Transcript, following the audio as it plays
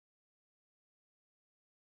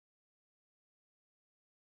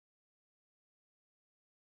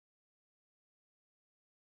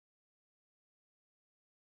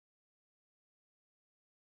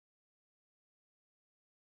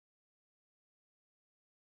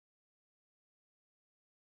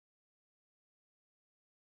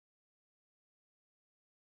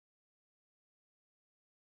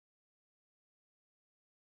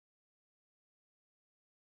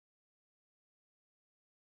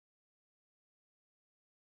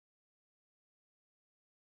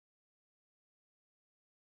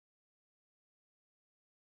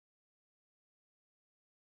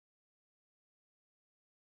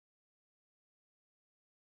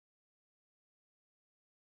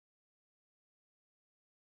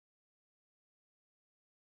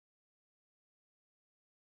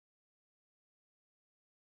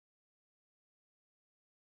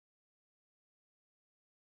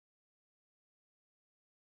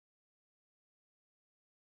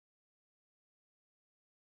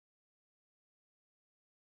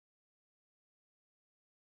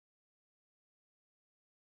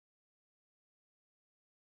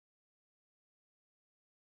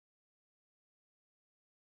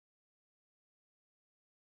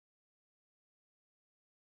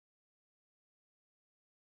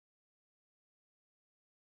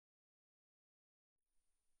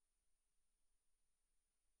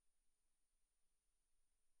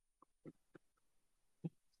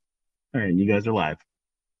All right, you guys are live.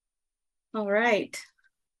 All right.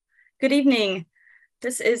 Good evening.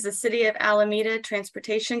 This is the City of Alameda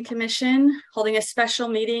Transportation Commission holding a special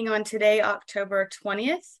meeting on today, October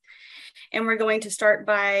 20th. And we're going to start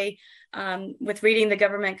by with reading the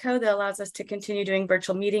government code that allows us to continue doing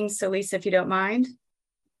virtual meetings. So Lisa, if you don't mind.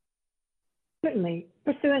 Certainly.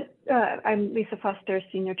 I'm Lisa Foster,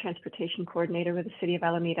 Senior Transportation Coordinator with the City of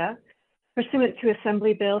Alameda. Pursuant to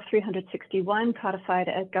Assembly Bill 361, codified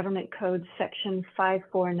as Government Code Section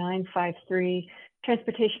 54953,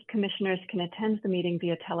 Transportation Commissioners can attend the meeting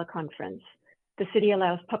via teleconference. The city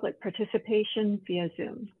allows public participation via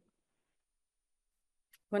Zoom.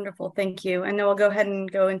 Wonderful, thank you. And then we'll go ahead and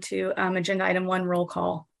go into agenda item 1, roll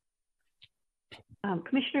call.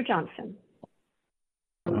 Commissioner Johnson.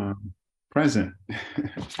 Present.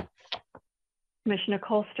 Commissioner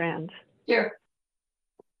Colstrand. Here.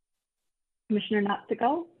 Commissioner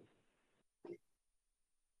Notzigal.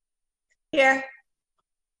 Here.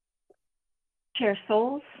 Chair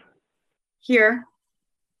Souls. Here.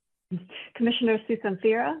 Commissioner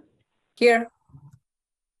Susanthira. Here.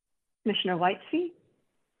 Commissioner Whitesey.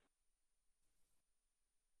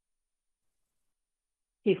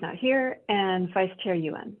 He's not here. And Vice Chair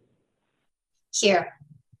Yuan. Here.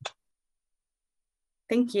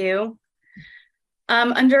 Thank you.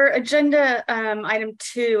 Under agenda item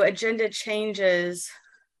 2, agenda changes,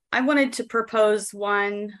 I wanted to propose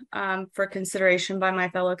one for consideration by my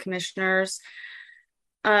fellow commissioners.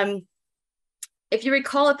 If you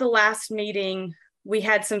recall at the last meeting, we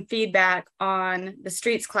had some feedback on the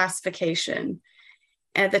streets classification.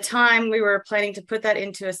 And at the time, we were planning to put that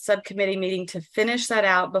into a subcommittee meeting to finish that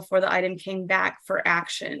out before the item came back for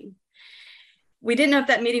action. We didn't know if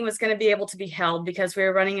that meeting was going to be able to be held because we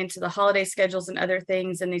were running into the holiday schedules and other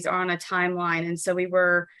things, and these are on a timeline. And so we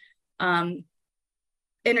were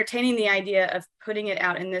entertaining the idea of putting it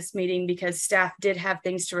out in this meeting because staff did have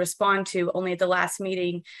things to respond to. Only at the last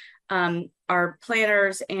meeting, our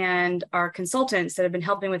planners and our consultants that have been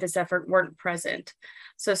helping with this effort weren't present.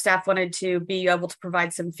 So staff wanted to be able to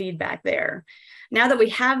provide some feedback there. Now that we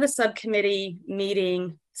have the subcommittee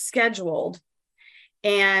meeting scheduled,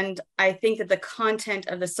 and I think that the content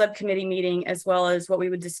of the subcommittee meeting, as well as what we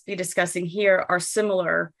would be discussing here, are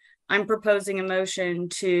similar. I'm proposing a motion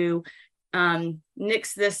to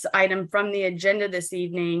nix this item from the agenda this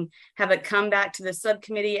evening, have it come back to the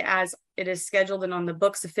subcommittee as it is scheduled and on the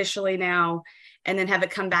books officially now, and then have it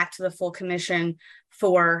come back to the full commission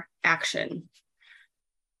for action.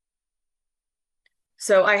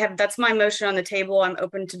 So that's my motion on the table. I'm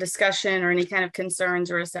open to discussion or any kind of concerns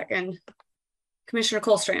or a second. Commissioner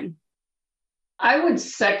Colstrand. I would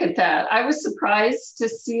second that. I was surprised to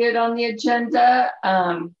see it on the agenda.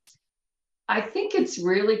 I think it's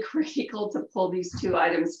really critical to pull these two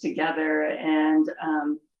items together. And,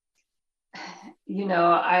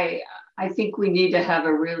 I think we need to have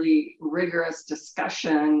a really rigorous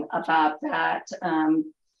discussion about that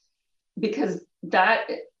because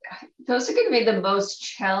those are going to be the most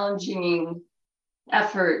challenging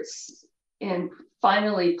efforts in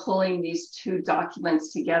finally pulling these two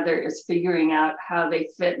documents together, is figuring out how they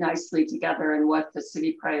fit nicely together and what the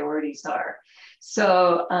city priorities are.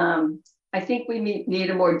 So I think we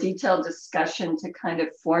need a more detailed discussion to kind of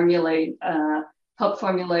help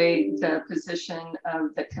formulate the position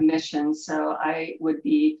of the commission. So I would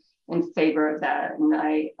be in favor of that. And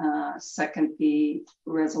I second the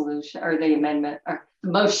resolution or the amendment or the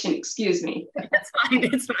motion, excuse me. That's fine,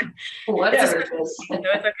 it's fine. Whatever it is. No,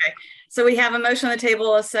 it's okay. So we have a motion on the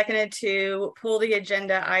table, seconded to pull the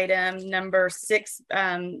agenda item number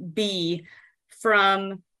 6B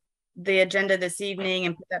from the agenda this evening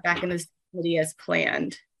and put that back in the committee as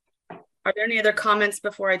planned. Are there any other comments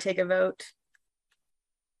before I take a vote?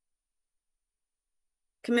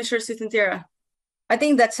 Commissioner Susanthira. I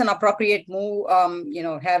think that's an appropriate move,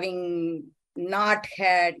 having not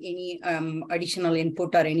had any additional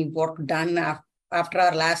input or any work done after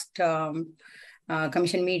our last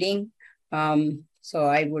commission meeting. So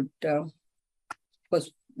I would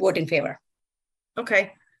vote in favor.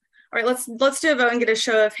 Okay. All right, let's do a vote and get a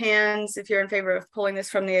show of hands if you're in favor of pulling this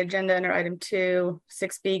from the agenda under item 2.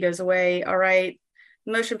 6B goes away. All right.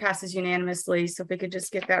 Motion passes unanimously. So if we could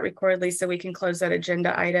just get that recorded, Lisa, we can close that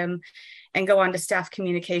agenda item and go on to staff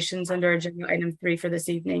communications under agenda item 3 for this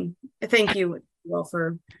evening. Thank you, Will,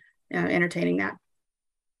 for entertaining that.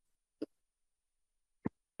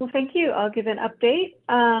 Well, thank you. I'll give an update.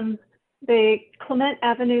 The Clement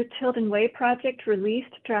Avenue Tilden Way project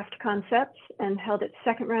released draft concepts and held its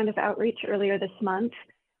second round of outreach earlier this month,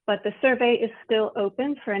 but the survey is still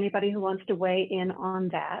open for anybody who wants to weigh in on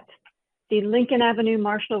that. The Lincoln Avenue,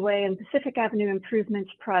 Marshall Way, and Pacific Avenue Improvements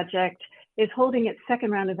Project is holding its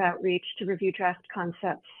second round of outreach to review draft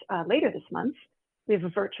concepts later this month. We have a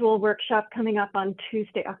virtual workshop coming up on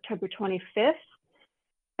Tuesday, October 25th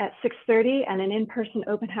at 6:30, and an in-person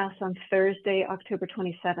open house on Thursday, October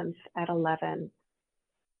 27th at 11.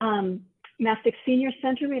 Mastic Senior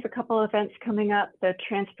Center, we have a couple of events coming up. The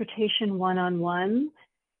Transportation 101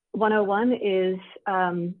 is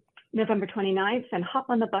November 29th, and Hop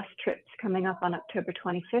on the Bus trips coming up on October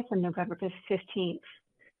 25th and November 15th.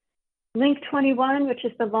 Link 21, which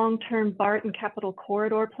is the long-term BART and Capital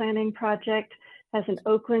Corridor Planning Project, has an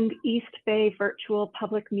Oakland East Bay virtual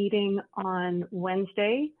public meeting on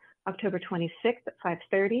Wednesday, October 26th at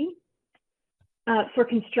 5:30. For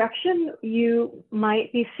construction, you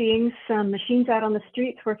might be seeing some machines out on the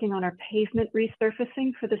streets working on our pavement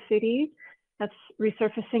resurfacing for the city. That's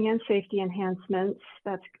resurfacing and safety enhancements.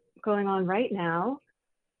 That's going on right now.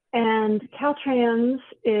 And Caltrans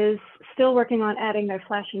is still working on adding their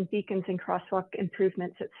flashing beacons and crosswalk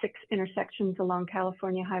improvements at 6 intersections along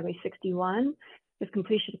California Highway 61, with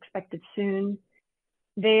completion expected soon.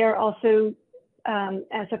 They are also,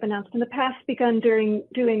 as I've announced in the past, begun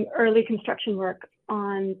doing early construction work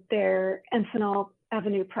on their Encinal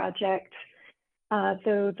Avenue project,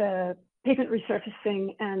 though the pavement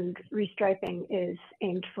resurfacing and restriping is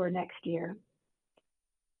aimed for next year.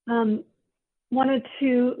 Wanted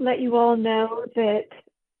to let you all know that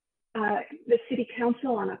the City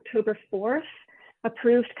Council on October 4th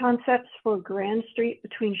approved concepts for Grand Street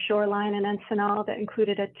between Shoreline and Encinal that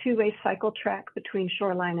included a two-way cycle track between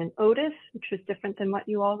Shoreline and Otis, which was different than what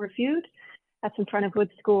you all reviewed. That's in front of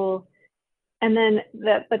Wood School. And then,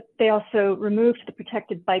 but they also removed the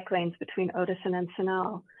protected bike lanes between Otis and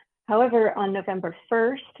Encinal. However, on November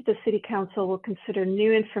 1st, the City Council will consider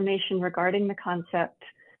new information regarding the concept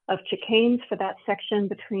of chicanes for that section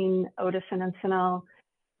between Otis and Encinal,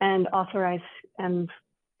 and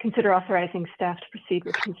consider authorizing staff to proceed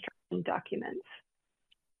with construction documents.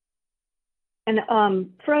 And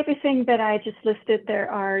for everything that I just listed,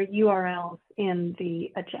 there are URLs in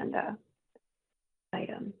the agenda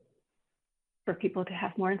item for people to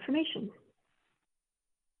have more information.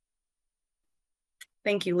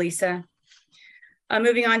 Thank you, Lisa.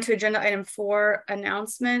 Moving on to agenda item 4,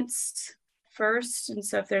 announcements first. And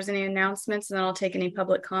so if there's any announcements, then I'll take any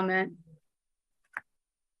public comment.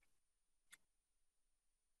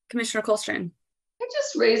 Commissioner Colstron. I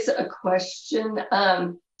just raised a question.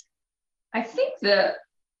 I think the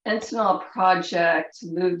Encinal project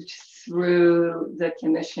moved through the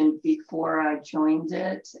commission before I joined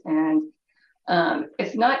it. And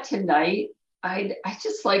if not tonight, I'd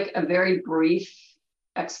just like a very brief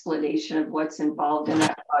explanation of what's involved in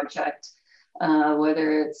that project,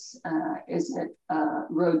 whether it's, is it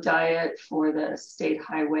road diet for the state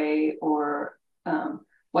highway, or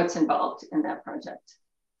what's involved in that project.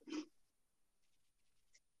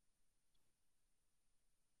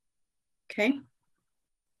 Okay.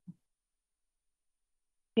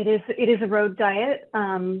 It is a road diet,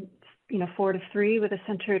 4 to 3 with a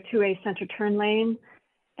two-way center turn lane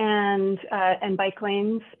and bike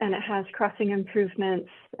lanes, and it has crossing improvements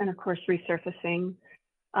and of course resurfacing.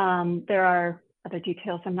 There are other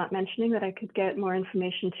details I'm not mentioning that I could get more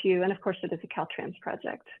information to you, and of course it is a Caltrans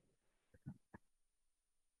project.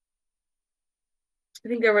 I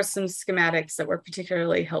think there were some schematics that were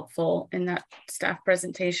particularly helpful in that staff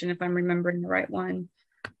presentation, if I'm remembering the right one.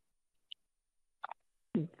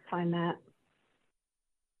 Find that.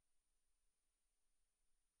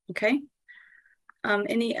 Okay.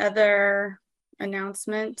 Any other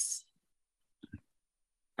announcements?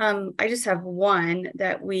 I just have one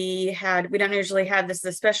that we don't usually have. This is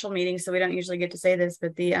a special meeting, so we don't usually get to say this,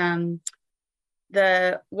 but the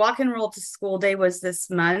walk and roll to school day was this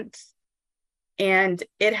month. And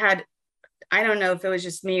it had, I don't know if it was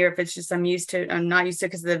just me or if it's just I'm not used to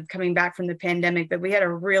because of coming back from the pandemic, but we had a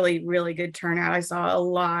really, really good turnout. I saw a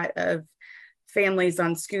lot of families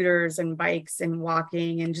on scooters and bikes and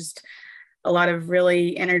walking, and just a lot of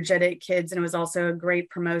really energetic kids. And it was also a great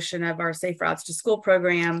promotion of our Safe Routes to School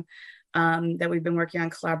program that we've been working on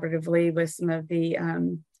collaboratively with some of the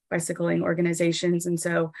bicycling organizations. And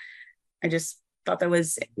so I just thought that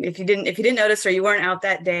was, if you didn't notice, or you weren't out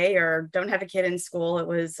that day, or don't have a kid in school, it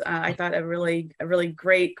was I thought a really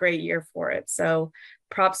great year for it. So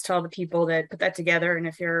props to all the people that put that together. And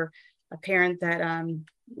if you're a parent that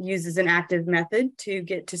uses an active method to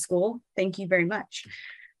get to school, thank you very much.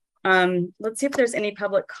 Let's see if there's any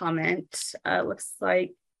public comment. Looks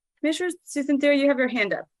like Commissioner Susan Thayer, you have your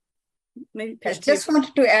hand up. Maybe I just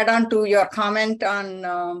wanted to add on to your comment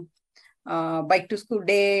on Bike to School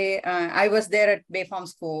Day. I was there at Bay Farm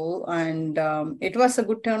School, and it was a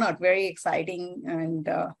good turnout, very exciting. And,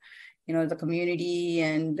 the community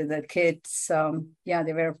and the kids, yeah,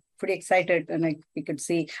 they were pretty excited. And we could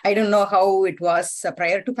see, I don't know how it was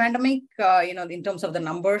prior to pandemic, in terms of the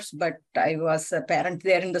numbers, but I was a parent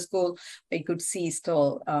there in the school. I could see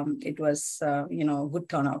still it was, good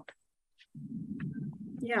turnout.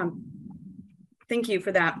 Yeah. Thank you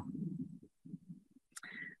for that.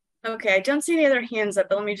 Okay, I don't see any other hands up,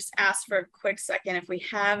 but let me just ask for a quick second if we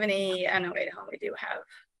have any. Oh, no, wait, we do have.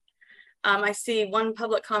 I see one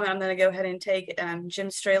public comment I'm going to go ahead and take, Jim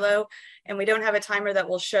Strelo, and we don't have a timer that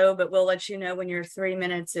will show, but we'll let you know when your 3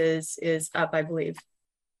 minutes is up, I believe,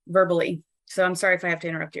 verbally. So I'm sorry if I have to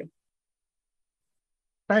interrupt you.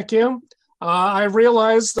 Thank you. I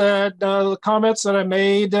realized that the comments that I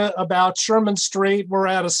made about Sherman Street were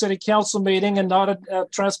at a city council meeting and not a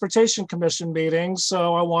transportation commission meeting.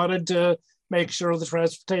 So I wanted to make sure the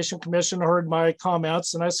transportation commission heard my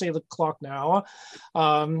comments, and I see the clock now.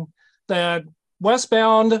 That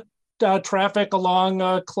westbound traffic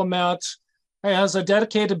along Clement has a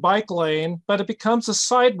dedicated bike lane, but it becomes a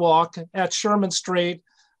sidewalk at Sherman Street,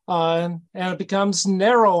 and it becomes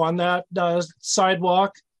narrow on that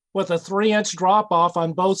sidewalk with a 3-inch drop off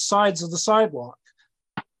on both sides of the sidewalk.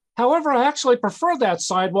 However, I actually prefer that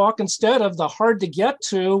sidewalk instead of the hard to get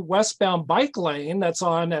to westbound bike lane that's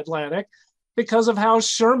on Atlantic, because of how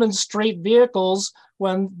Sherman Street vehicles,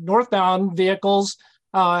 when northbound vehicles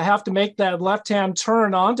have to make that left-hand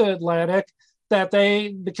turn onto Atlantic, that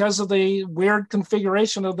because of the weird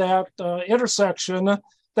configuration of that intersection,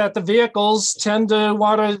 that the vehicles tend to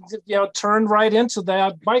want to turn right into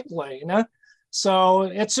that bike lane. So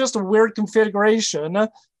it's just a weird configuration,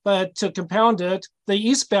 but to compound it, the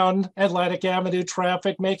eastbound Atlantic Avenue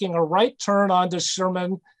traffic making a right turn onto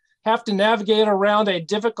Sherman have to navigate around a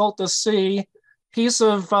difficult to see piece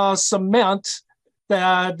of cement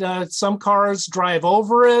that some cars drive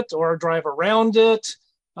over it or drive around it.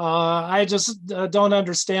 I just don't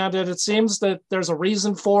understand it. It seems that there's a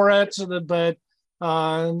reason for it, but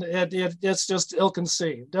it's just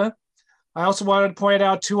ill-conceived. I also wanted to point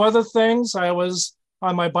out 2 other things. I was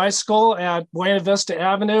on my bicycle at Buena Vista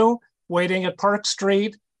Avenue, waiting at Park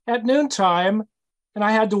Street at noontime, and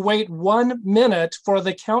I had to wait 1 minute for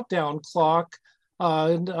the countdown clock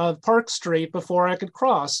of Park Street before I could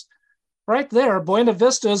cross. Right there, Buena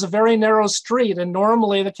Vista is a very narrow street, and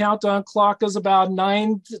normally the countdown clock is about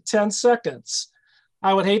 9 to 10 seconds.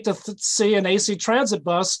 I would hate to see an AC Transit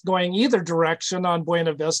bus going either direction on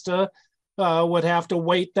Buena Vista would have to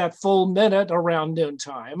wait that full minute around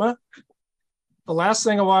noontime. The last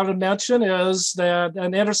thing I wanted to mention is that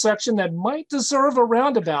an intersection that might deserve a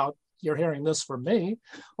roundabout, you're hearing this from me,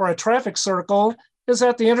 or a traffic circle, is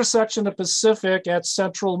at the intersection of Pacific at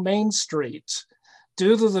Central Main Street.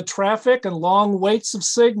 Due to the traffic and long waits of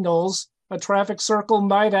signals, a traffic circle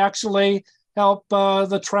might actually help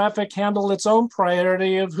the traffic handle its own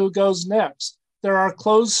priority of who goes next. There are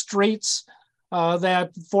closed streets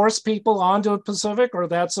that force people onto Pacific, or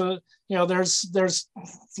there's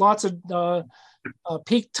lots of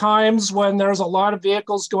peak times when there's a lot of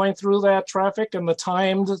vehicles going through that traffic, and the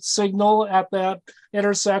timed signal at that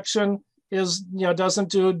intersection doesn't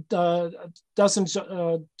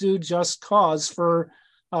do just cause for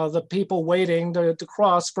the people waiting to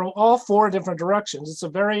cross from all 4 different directions. It's a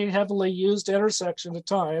very heavily used intersection at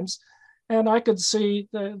times, and I could see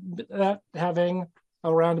that having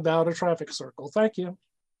a roundabout or traffic circle. Thank you.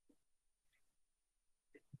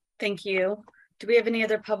 Thank you. Do we have any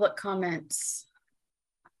other public comments?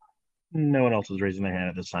 No one else is raising their hand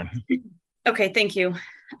at this time. Okay, thank you.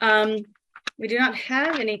 We do not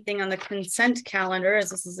have anything on the consent calendar, as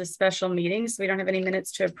this is a special meeting, so we don't have any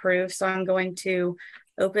minutes to approve. So I'm going to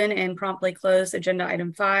open and promptly close agenda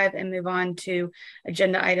item 5 and move on to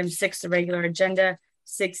agenda item 6, the regular agenda.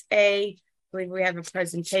 6A, I believe we have a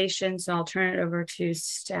presentation, so I'll turn it over to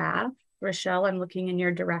staff. Rochelle, I'm looking in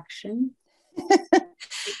your direction.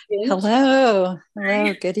 Hello.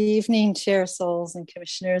 Hello. Good evening, Chair Souls and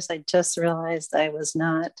Commissioners. I just realized I was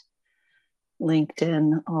not linked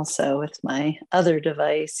in also with my other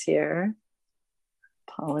device here.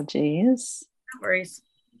 Apologies. No worries.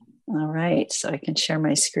 All right, so I can share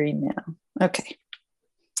my screen now. Okay.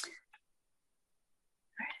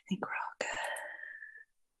 All right, I think we're all good.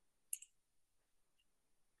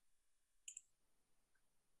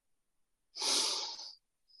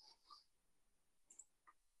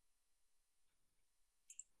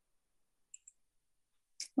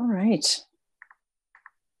 All right.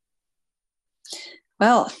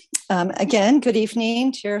 Well, Again, good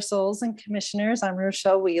evening, Chair Souls and Commissioners. I'm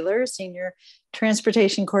Rochelle Wheeler, Senior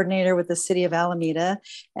Transportation Coordinator with the City of Alameda.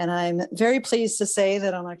 And I'm very pleased to say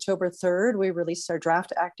that on October 3rd, we released our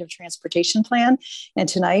draft active transportation plan. And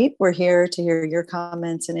tonight we're here to hear your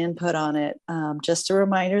comments and input on it. Just a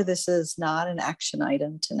reminder, this is not an action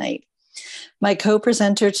item tonight. My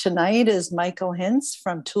co-presenter tonight is Michael Hintz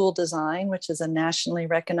from Tool Design, which is a nationally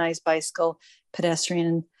recognized bicycle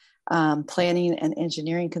pedestrian planning and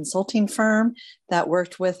engineering consulting firm that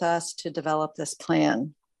worked with us to develop this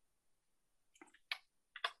plan.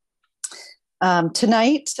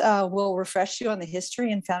 Tonight, we'll refresh you on the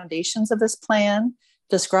history and foundations of this plan,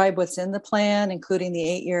 describe what's in the plan, including the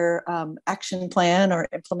 8-year action plan or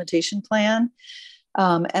implementation plan.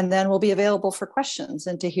 And then we'll be available for questions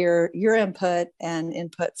and to hear your input and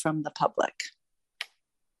input from the public.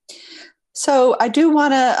 So I do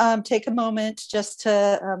want to take a moment just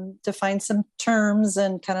to define some terms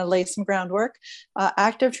and kind of lay some groundwork.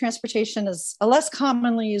 Active transportation is a less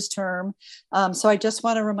commonly used term. So I just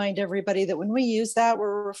want to remind everybody that when we use that,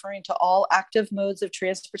 we're referring to all active modes of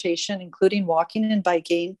transportation, including walking and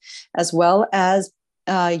biking, as well as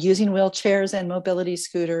using wheelchairs and mobility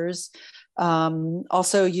scooters.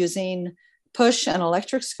 Also using push and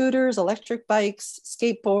electric scooters, electric bikes,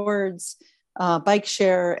 skateboards, bike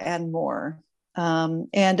share, and more.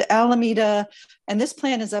 And Alameda, and this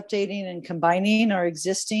plan is updating and combining our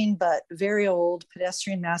existing but very old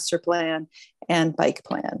pedestrian master plan and bike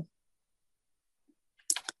plan.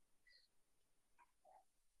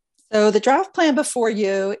 So the draft plan before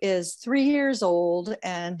you is 3 years old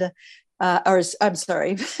and I'm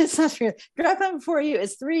sorry, it's not 3 years. Draft plan before you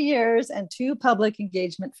is 3 years and 2 public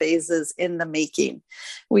engagement phases in the making.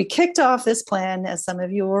 We kicked off this plan, as some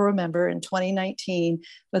of you will remember, in 2019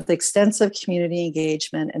 with extensive community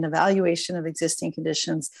engagement and evaluation of existing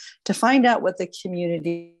conditions to find out what the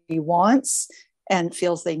community wants and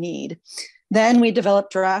feels they need. Then we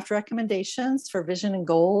developed draft recommendations for vision and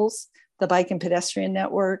goals, the bike and pedestrian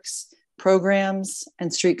networks, programs,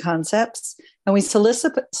 and street concepts. And we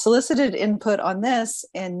solicited input on this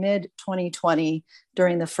in mid-2020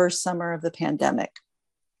 during the first summer of the pandemic.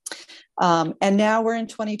 And now we're in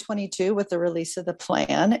 2022 with the release of the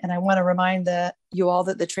plan. And I want to remind you all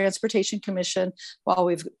that the Transportation Commission, while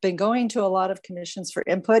we've been going to a lot of commissions for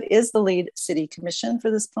input, is the lead city commission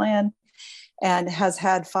for this plan and has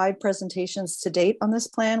had 5 presentations to date on this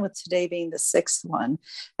plan, with today being the 6th one.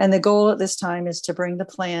 And the goal at this time is to bring the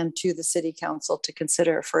plan to the City Council to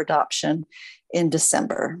consider for adoption in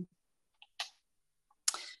December.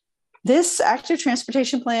 This active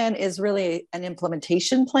transportation plan is really an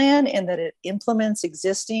implementation plan in that it implements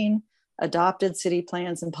existing adopted city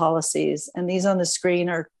plans and policies. And these on the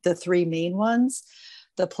screen are the 3 main ones.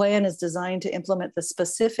 The plan is designed to implement the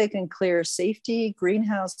specific and clear safety,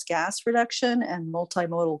 greenhouse gas reduction, and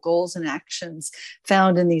multimodal goals and actions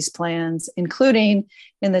found in these plans, including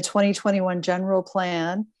in the 2021 general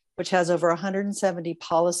plan, which has over 170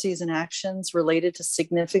 policies and actions related to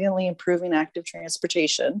significantly improving active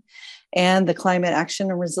transportation, and the Climate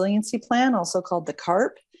Action and Resiliency Plan, also called the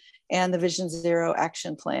CARP, and the Vision Zero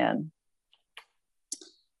Action Plan.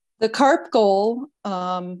 The CARP goal,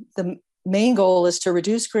 the main goal is to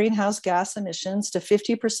reduce greenhouse gas emissions to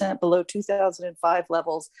 50% below 2005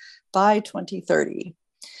 levels by 2030.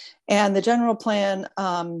 And the general plan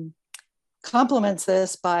complements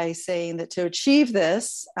this by saying that to achieve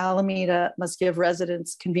this, Alameda must give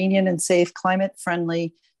residents convenient and safe,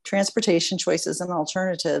 climate-friendly transportation choices and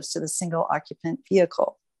alternatives to the single occupant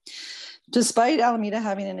vehicle. Despite Alameda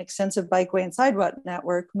having an extensive bikeway and sidewalk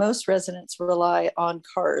network, most residents rely on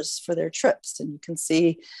cars for their trips. And you can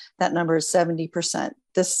see that number is 70%.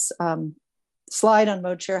 This slide on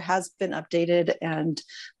mode share has been updated and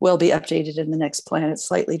will be updated in the next plan. It's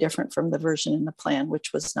slightly different from the version in the plan,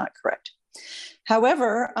 which was not correct.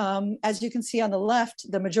 However, as you can see on the left,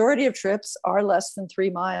 the majority of trips are less than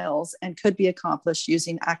 3 miles and could be accomplished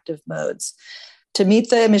using active modes. To meet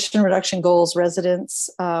the emission reduction goals, residents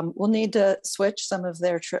will need to switch some of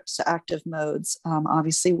their trips to active modes,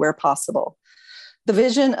 obviously where possible. The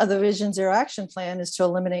vision of the Vision Zero Action Plan is to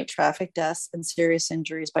eliminate traffic deaths and serious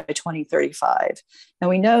injuries by 2035. And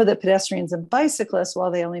we know that pedestrians and bicyclists,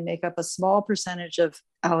 while they only make up a small percentage of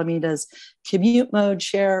Alameda's commute mode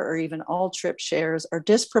share or even all trip shares, are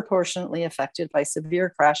disproportionately affected by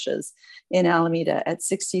severe crashes in Alameda at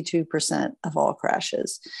 62% of all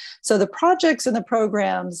crashes. So the projects and the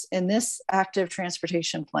programs in this active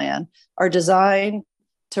transportation plan are designed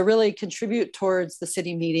to really contribute towards the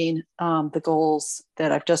city meeting the goals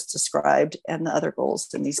that I've just described and the other goals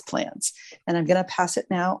in these plans. And I'm going to pass it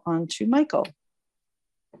now on to Michael.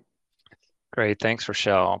 Great, thanks,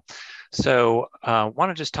 Rochelle. So I want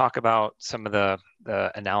to just talk about some of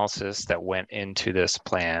the analysis that went into this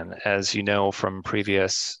plan. As you know from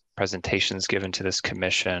previous presentations given to this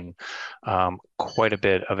commission, quite a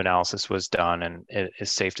bit of analysis was done, and it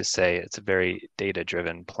is safe to say it's a very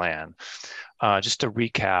data-driven plan. Just to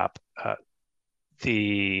recap,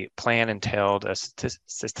 the plan entailed a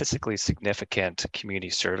statistically significant community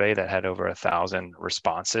survey that had over 1,000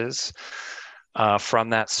 responses. From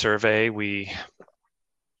that survey, we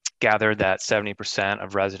gathered that 70%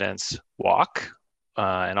 of residents walk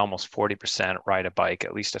and almost 40% ride a bike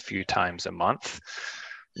at least a few times a month.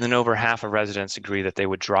 And then over half of residents agree that they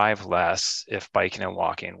would drive less if biking and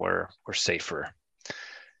walking were safer.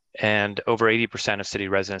 And over 80% of city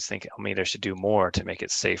residents think Alameda should do more to make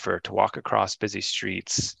it safer to walk across busy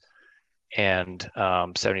streets. And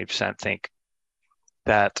 70% think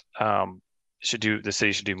that the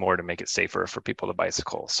city should do more to make it safer for people to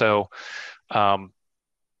bicycle. So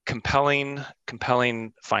compelling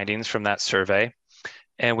findings from that survey.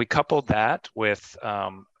 And we coupled that with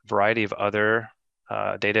a variety of other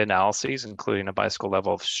data analyses, including a bicycle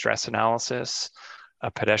level of stress analysis, a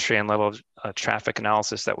pedestrian level of traffic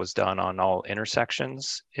analysis that was done on all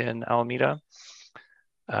intersections in Alameda.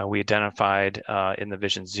 We identified in the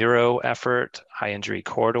Vision Zero effort, high injury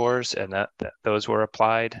corridors, and that those were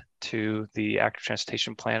applied to the active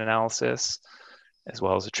transportation plan analysis, as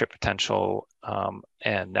well as a trip potential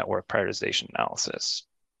and network prioritization analysis.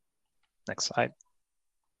 Next slide.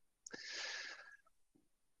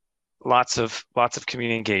 Lots of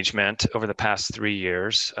community engagement over the past 3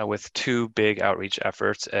 years with 2 big outreach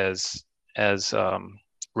efforts, as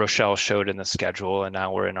Rochelle showed in the schedule, and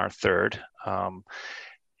now we're in our 3rd.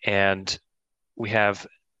 And the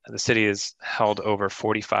city has held over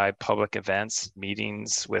 45 public events,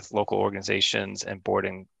 meetings with local organizations, and board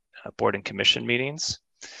and commission meetings.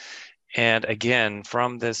 And again,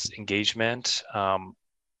 from this engagement,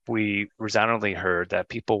 we resoundingly heard that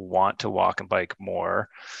people want to walk and bike more,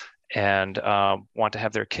 and want to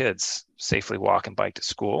have their kids safely walk and bike to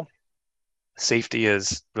school. Safety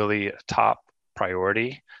is really a top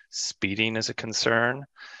priority. Speeding is a concern,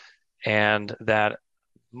 and that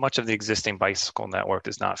much of the existing bicycle network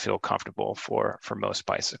does not feel comfortable for most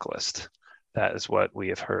bicyclists. That is what we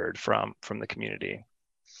have heard from the community.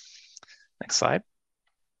 Next slide.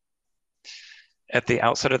 At the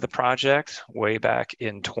outset of the project, way back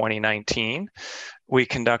in 2019, we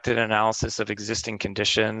conducted an analysis of existing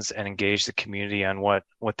conditions and engaged the community on what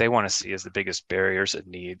they want to see as the biggest barriers and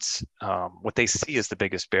needs, what they see as the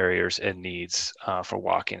biggest barriers and needs for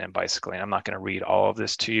walking and bicycling. I'm not going to read all of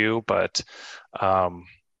this to you, but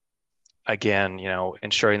again,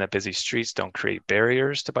 ensuring that busy streets don't create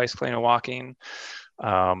barriers to bicycling and walking.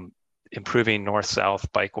 Improving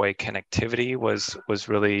north-south bikeway connectivity was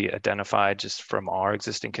really identified just from our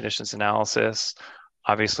existing conditions analysis.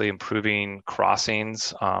 Obviously, improving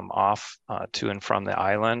crossings off to and from the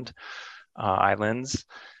islands,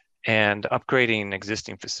 and upgrading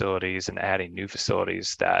existing facilities and adding new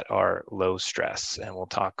facilities that are low stress. And we'll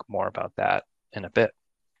talk more about that in a bit.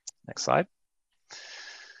 Next slide.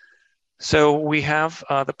 So we have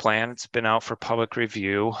the plan. It's been out for public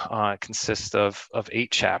review. It consists of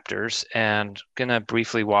 8 chapters, and I'm gonna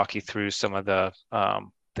briefly walk you through some of the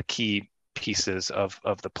key pieces of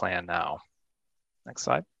the plan now. Next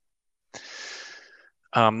slide.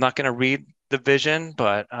 I'm not gonna read the vision,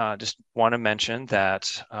 but just want to mention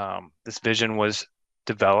that this vision was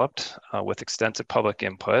developed with extensive public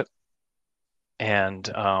input and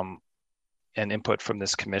input from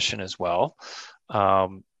this commission as well.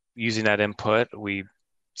 Using that input,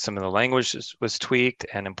 some of the language was tweaked,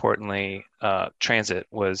 and importantly, transit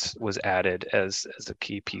was added as a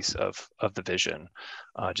key piece of the vision.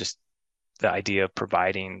 Just the idea of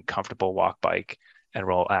providing comfortable walk, bike, and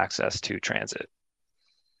roll access to transit.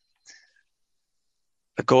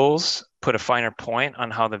 The goals put a finer point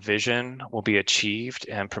on how the vision will be achieved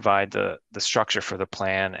and provide the structure for the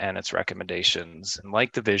plan and its recommendations. And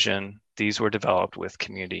like the vision, these were developed with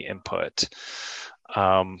community input.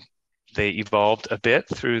 They evolved a bit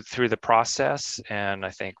through the process, and I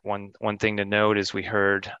think one thing to note is we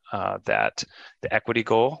heard that the equity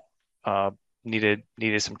goal needed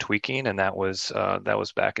some tweaking, and that was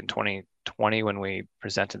back in 2020 when we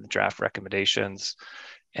presented the draft recommendations,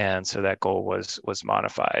 and so that goal was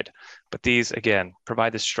modified. But these again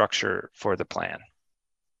provide the structure for the plan.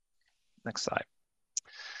 Next slide.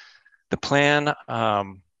 The plan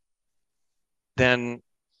then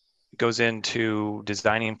goes into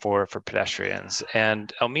designing for pedestrians,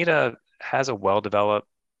 and Alameda has a well-developed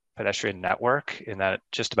pedestrian network in that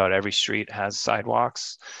just about every street has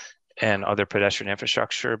sidewalks, and other pedestrian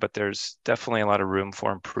infrastructure, but there's definitely a lot of room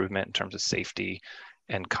for improvement in terms of safety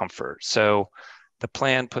and comfort. So the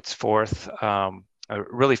plan puts forth,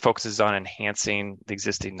 really focuses on enhancing the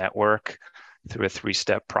existing network through a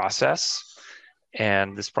 3-step process.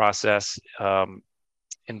 And this process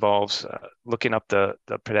involves looking up the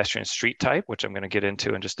pedestrian street type, which I'm going to get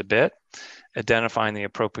into in just a bit, identifying the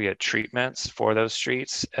appropriate treatments for those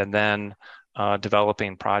streets, and then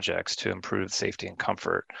developing projects to improve safety and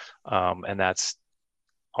comfort. And that's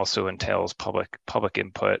also entails public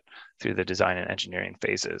input through the design and engineering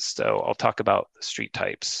phases. So I'll talk about the street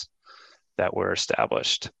types that were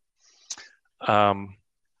established.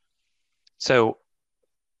 So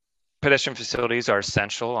pedestrian facilities are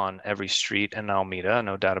essential on every street in Alameda,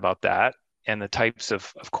 no doubt about that. And the types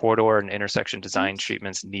of corridor and intersection design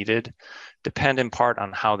treatments needed depend in part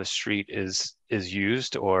on how the street is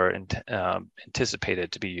used or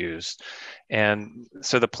anticipated to be used. And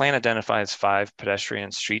so the plan identifies 5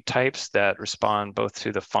 pedestrian street types that respond both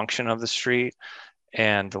to the function of the street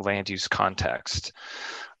and the land use context.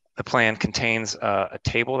 The plan contains a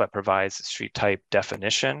table that provides the street type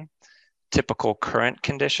definition, typical current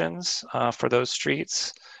conditions for those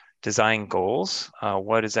streets, design goals,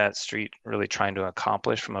 what is that street really trying to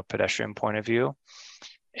accomplish from a pedestrian point of view,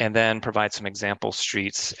 and then provide some example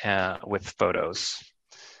streets with photos.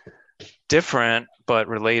 Different but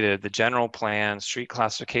related, the general plan street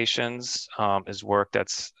classifications is work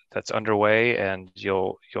that's underway, and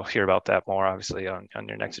you'll hear about that more obviously on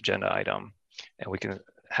your next agenda item, and we can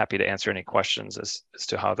happy to answer any questions as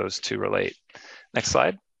to how those two relate. Next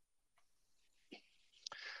slide.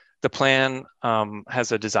 The plan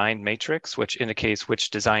has a design matrix, which indicates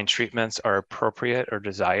which design treatments are appropriate or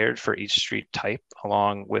desired for each street type,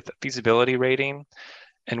 along with a feasibility rating,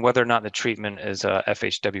 and whether or not the treatment is a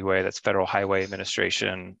FHWA, that's Federal Highway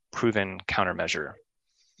Administration, proven countermeasure.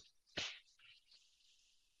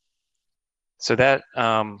 So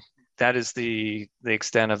that is the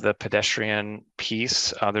extent of the pedestrian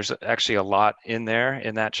piece. There's actually a lot in there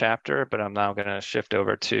in that chapter, but I'm now going to shift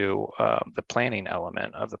over to the planning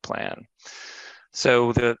element of the plan.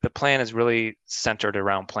 So the plan is really centered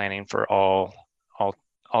around planning for all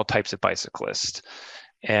types of bicyclists.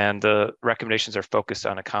 And the recommendations are focused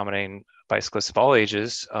on accommodating bicyclists of all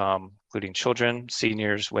ages, including children,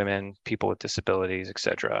 seniors, women, people with disabilities,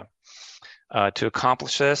 etc. To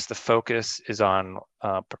accomplish this, the focus is on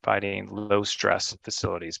providing low stress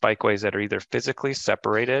facilities, bikeways that are either physically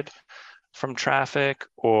separated from traffic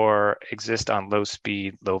or exist on low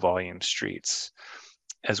speed, low volume streets,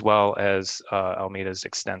 as well as Alameda's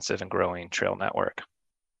extensive and growing trail network.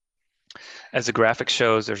 As the graphic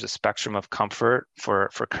shows, there's a spectrum of comfort for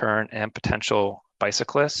current and potential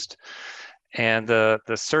bicyclists. And the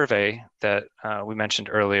survey that we mentioned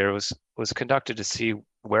earlier was conducted to see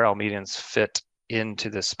where Alamedans fit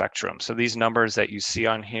into the spectrum. So these numbers that you see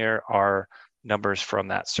on here are numbers from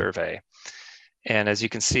that survey. And as you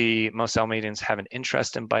can see, most Alamedans have an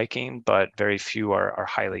interest in biking, but very few are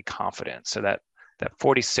highly confident. So that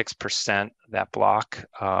 46%, that block,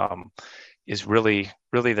 is really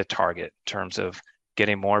the target in terms of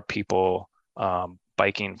getting more people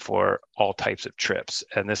biking for all types of trips.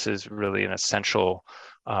 And this is really an essential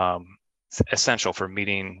for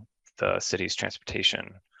meeting the city's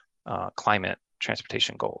transportation, climate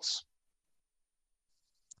transportation goals.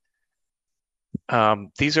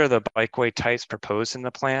 These are the bikeway types proposed in the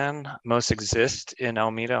plan. Most exist in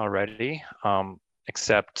Alameda already,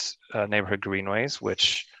 except neighborhood greenways,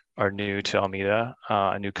 which are new to Alameda,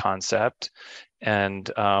 a new concept,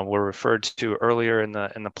 and were referred to earlier in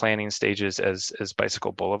the planning stages as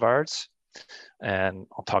bicycle boulevards. And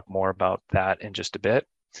I'll talk more about that in just a bit.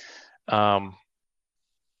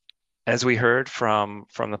 As we heard from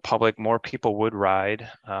the public, more people would ride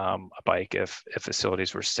a bike if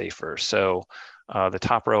facilities were safer. So the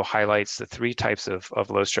top row highlights the 3 types of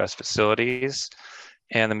low stress facilities,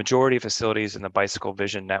 and the majority of facilities in the Bicycle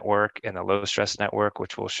Vision Network and the low stress network,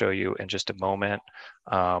 which we'll show you in just a moment,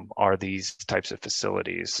 are these types of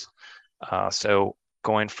facilities. So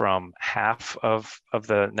going from half of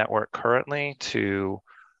the network currently to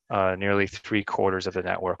nearly 3/4 of the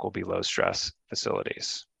network will be low stress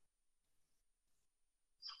facilities.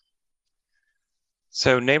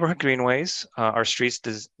 So neighborhood greenways are streets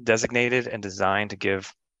designated and designed to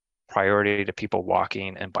give priority to people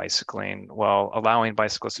walking and bicycling while allowing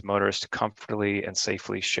bicyclists and motorists to comfortably and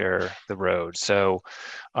safely share the road. So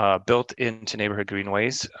built into neighborhood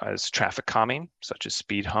greenways is traffic calming, such as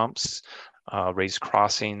speed humps, raised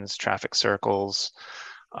crossings, traffic circles,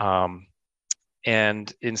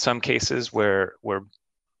 and in some cases where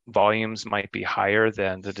volumes might be higher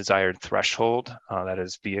than the desired threshold, that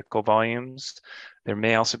is vehicle volumes, there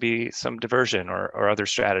may also be some diversion or other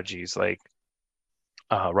strategies like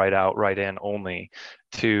right out, right in only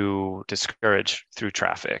to discourage through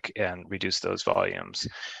traffic and reduce those volumes.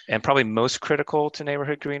 And probably most critical to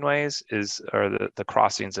neighborhood greenways are the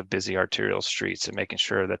crossings of busy arterial streets and making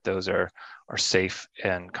sure that those are safe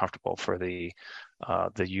and comfortable for the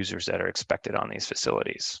users that are expected on these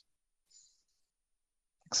facilities.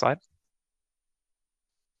 Next slide.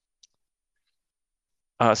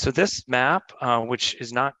 So this map, which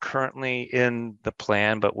is not currently in the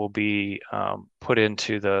plan, but will be put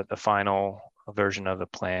into the final version of the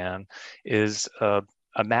plan, is a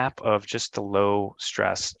map of just the low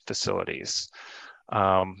stress facilities.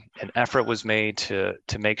 An effort was made to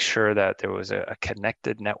make sure that there was a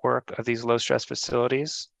connected network of these low stress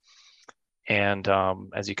facilities. And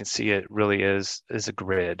as you can see, it really is a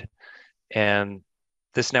grid. And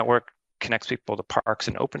this network connects people to parks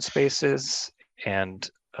and open spaces, and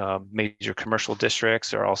major commercial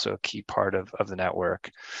districts are also a key part of the network.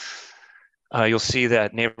 You'll see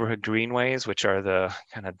that neighborhood greenways, which are the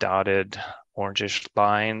kind of dotted orangish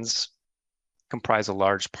lines, comprise a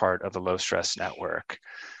large part of the low stress network.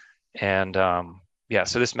 And yeah,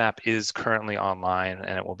 so this map is currently online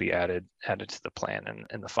and it will be added to the plan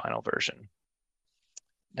in the final version.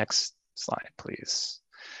 Next slide, please.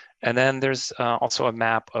 And then there's also a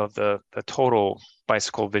map of the total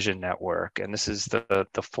bicycle vision network. And this is the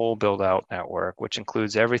full build out network, which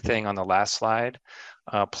includes everything on the last slide,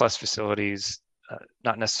 plus facilities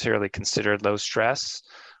not necessarily considered low stress,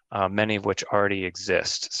 many of which already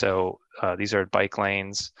exist. So these are bike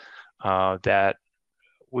lanes that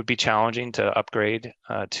would be challenging to upgrade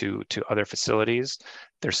to other facilities.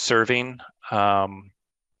 They're serving a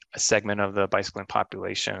segment of the bicycling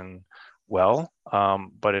population well,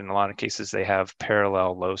 but in a lot of cases they have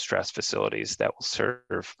parallel low stress facilities that will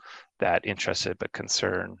serve that interested but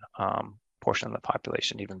concerned portion of the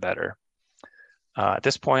population even better. At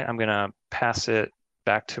this point, I'm going to pass it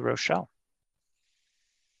back to Rochelle.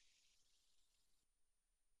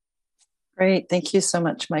 Great, thank you so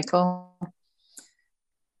much, Michael.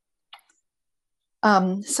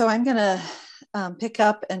 So I'm going to pick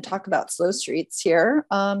up and talk about slow streets here.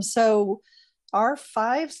 So our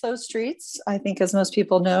 5 slow streets, I think, as most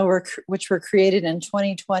people know, which were created in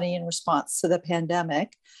 2020 in response to the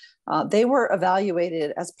pandemic, they were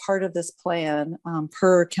evaluated as part of this plan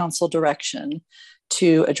per council direction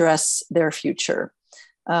to address their future.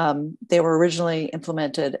 They were originally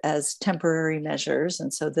implemented as temporary measures,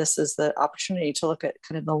 and so this is the opportunity to look at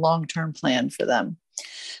kind of the long-term plan for them.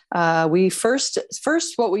 We first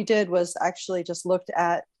what we did was actually just looked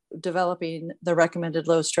at developing the recommended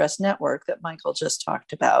low stress network that Michael just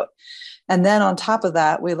talked about. And then on top of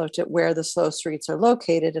that, we looked at where the slow streets are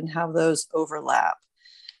located and how those overlap.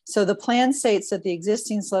 So the plan states that the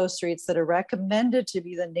existing slow streets that are recommended to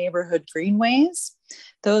be the neighborhood greenways,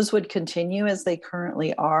 those would continue as they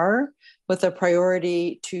currently are, with a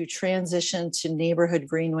priority to transition to neighborhood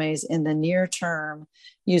greenways in the near term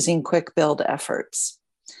using quick build efforts.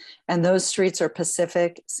 And those streets are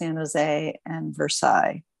Pacific, San Jose, and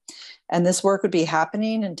Versailles. And this work would be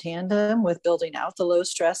happening in tandem with building out the low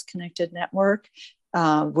stress connected network,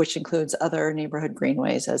 which includes other neighborhood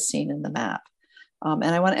greenways as seen in the map. And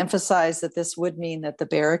I want to emphasize that this would mean that the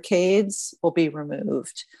barricades will be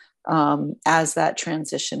removed as that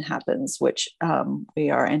transition happens, which we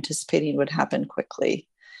are anticipating would happen quickly.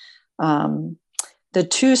 The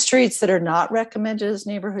 2 streets that are not recommended as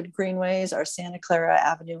neighborhood greenways are Santa Clara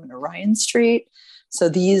Avenue and Orion Street. So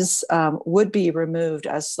these would be removed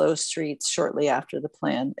as slow streets shortly after the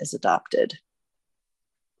plan is adopted.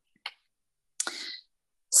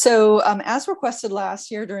 So as requested last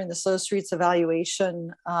year during the slow streets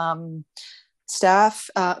evaluation, staff,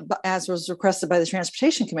 as was requested by the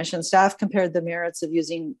Transportation Commission, staff compared the merits of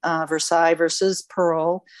using Versailles versus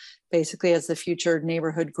Pearl basically as the future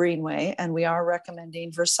neighborhood greenway. And we are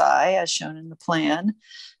recommending Versailles as shown in the plan.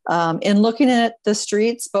 In looking at the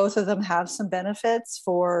streets, both of them have some benefits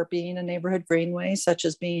for being a neighborhood greenway, such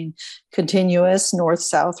as being continuous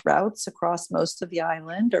north-south routes across most of the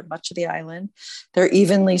island or much of the island. They're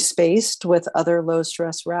evenly spaced with other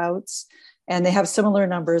low-stress routes, and they have similar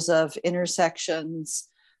numbers of intersections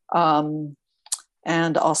and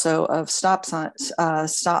also of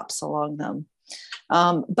stops along them.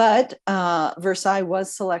 But Versailles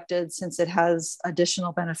was selected since it has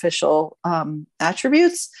additional beneficial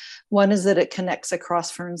attributes. One is that it connects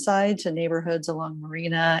across Fernside to neighborhoods along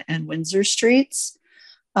Marina and Windsor streets.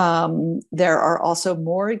 There are also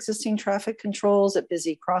more existing traffic controls at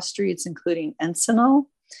busy cross streets, including Encinal.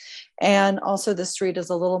 And also the street is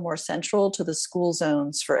a little more central to the school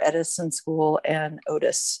zones for Edison School and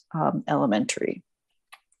Otis Elementary.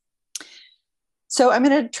 So I'm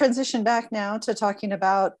going to transition back now to talking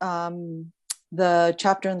about the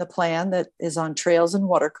chapter in the plan that is on trails and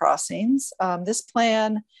water crossings. This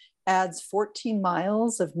plan adds 14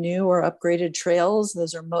 miles of new or upgraded trails.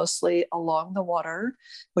 Those are mostly along the water,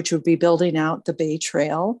 which would be building out the Bay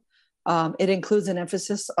Trail. It includes an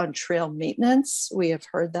emphasis on trail maintenance. We have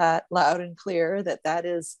heard that loud and clear that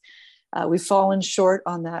is, we've fallen short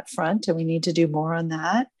on that front and we need to do more on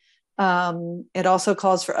that. It also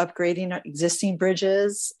calls for upgrading existing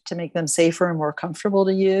bridges to make them safer and more comfortable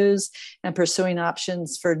to use, and pursuing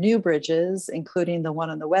options for new bridges, including the one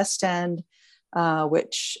on the west end,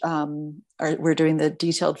 which we're doing the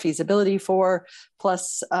detailed feasibility for,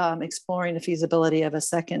 plus exploring the feasibility of a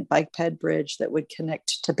second bike ped bridge that would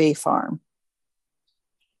connect to Bay Farm.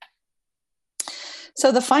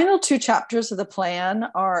 So the final two chapters of the plan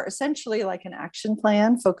are essentially like an action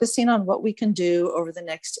plan focusing on what we can do over the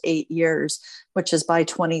next 8 years, which is by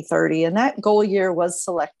 2030. And that goal year was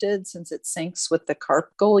selected since it syncs with the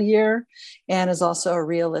CARP goal year and is also a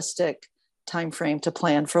realistic timeframe to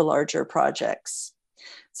plan for larger projects.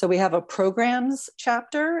 So we have a programs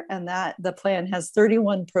chapter, and that the plan has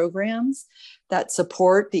 31 programs that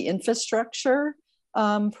support the infrastructure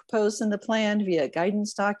proposed in the plan via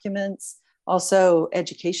guidance documents, also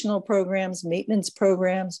educational programs, maintenance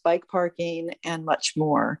programs, bike parking, and much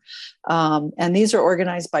more. And these are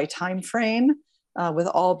organized by time frame, with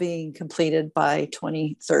all being completed by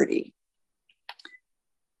 2030.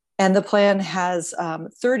 And the plan has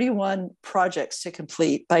 31 projects to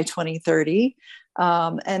complete by 2030.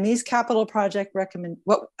 And these capital project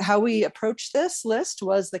how we approach this list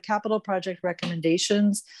was the capital project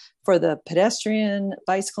recommendations for the pedestrian,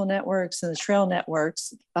 bicycle networks, and the trail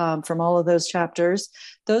networks from all of those chapters.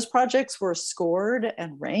 Those projects were scored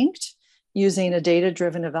and ranked using a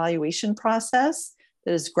data-driven evaluation process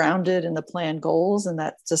that is grounded in the plan goals, and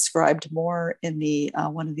that's described more in the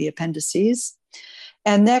one of the appendices.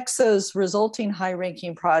 And next, those resulting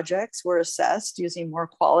high-ranking projects were assessed using more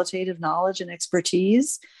qualitative knowledge and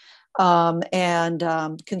expertise, and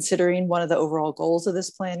considering one of the overall goals of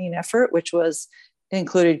this planning effort, which was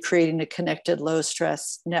included creating a connected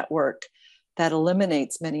low-stress network that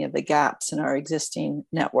eliminates many of the gaps in our existing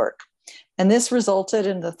network. And this resulted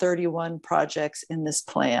in the 31 projects in this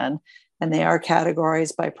plan, and they are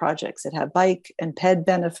categorized by projects that have bike and ped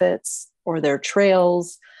benefits, or their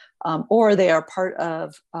trails, or they are part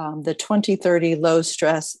of the 2030 low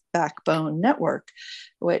stress backbone network,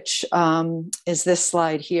 which is this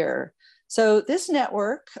slide here. So this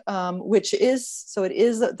network,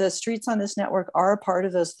 the streets on this network are a part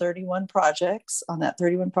of those 31 projects on that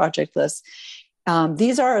 31 project list.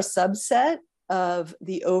 These are a subset of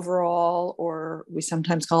the overall, or we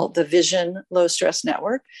sometimes call it the vision low stress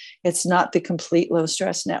network. It's not the complete low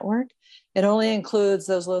stress network. It only includes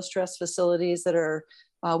those low stress facilities that are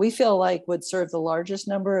we feel like would serve the largest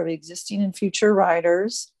number of existing and future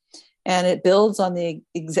riders. And it builds on the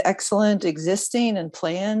excellent existing and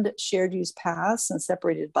planned shared use paths and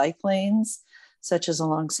separated bike lanes, such as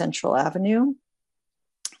along Central Avenue,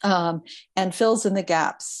 and fills in the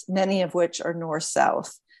gaps, many of which are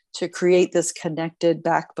north-south, to create this connected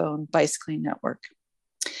backbone bicycling network.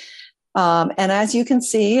 And as you can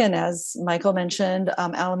see, and as Michael mentioned,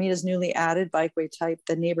 Alameda's newly added bikeway type,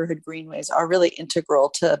 the neighborhood greenways, are really integral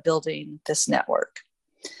to building this network.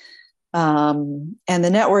 And the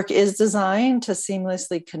network is designed to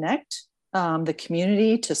seamlessly connect the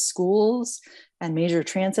community to schools and major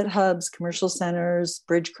transit hubs, commercial centers,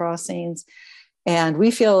 bridge crossings. And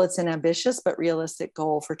we feel it's an ambitious but realistic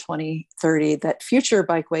goal for 2030 that future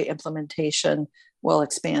bikeway implementation will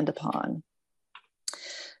expand upon.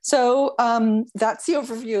 So that's the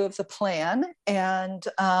overview of the plan. And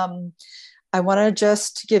I want to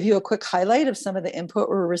just give you a quick highlight of some of the input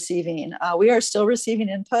we're receiving. We are still receiving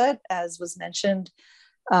input, as was mentioned.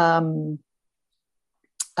 Maybe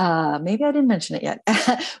I didn't mention it yet.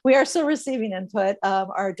 We are still receiving input.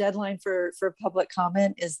 Our deadline for public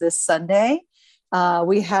comment is this Sunday.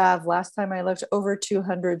 We have, last time I looked, over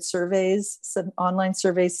 200 surveys, some online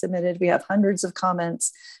surveys submitted. We have hundreds of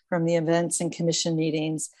comments from the events and commission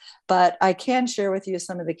meetings, but I can share with you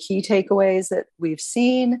some of the key takeaways that we've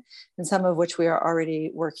seen and some of which we are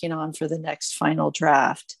already working on for the next final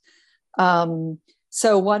draft.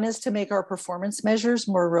 So one is to make our performance measures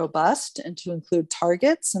more robust and to include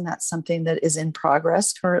targets, and that's something that is in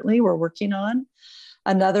progress currently, we're working on.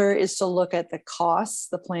 Another is to look at the costs,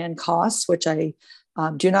 the planned costs, which I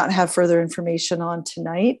do not have further information on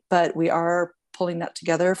tonight, but we are pulling that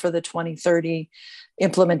together for the 2030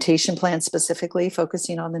 implementation plan, specifically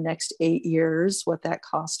focusing on the next 8 years, what that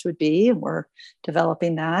cost would be. And we're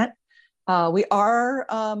developing that. We are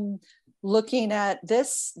looking at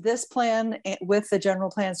this plan with the general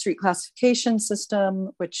plan street classification system,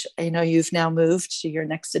 which I know you've now moved to your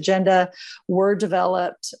next agenda, were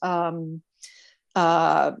developed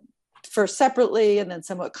first separately and then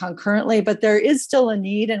somewhat concurrently, but there is still a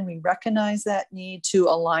need, and we recognize that need to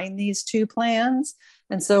align these two plans.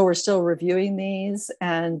 And so we're still reviewing these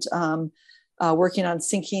and working on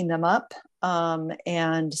syncing them up.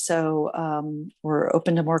 And so we're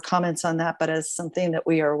open to more comments on that, but as something that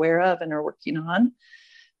we are aware of and are working on.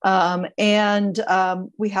 There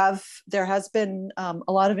has been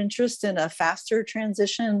a lot of interest in a faster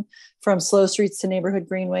transition from slow streets to neighborhood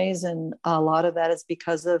greenways. And a lot of that is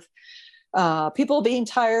because of people being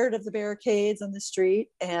tired of the barricades on the street.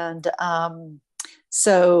 And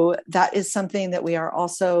so that is something that we are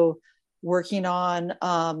also working on.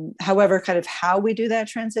 However, kind of how we do that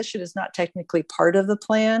transition is not technically part of the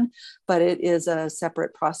plan, but it is a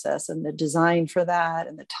separate process, and the design for that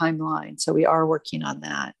and the timeline. So we are working on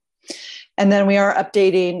that. And then we are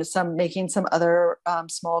updating making some other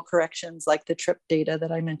small corrections, like the trip data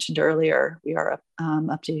that I mentioned earlier. We are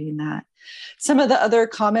updating that. Some of the other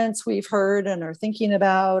comments we've heard and are thinking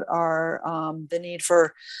about are the need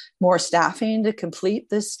for more staffing to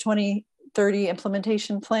complete this 2030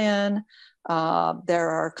 implementation plan. There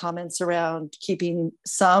are comments around keeping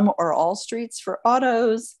some or all streets for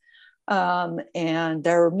autos. And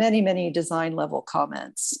there are many, many design level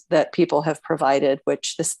comments that people have provided,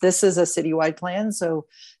 which this is a citywide plan. So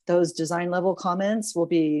those design level comments will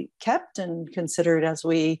be kept and considered as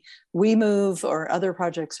we move, or other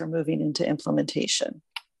projects are moving into implementation.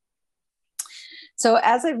 So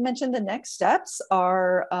as I've mentioned, the next steps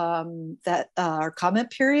are that our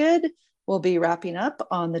comment period will be wrapping up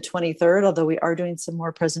on the 23rd, although we are doing some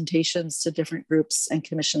more presentations to different groups and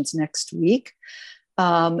commissions next week.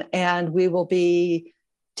 And we will be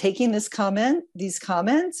taking these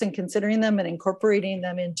comments and considering them and incorporating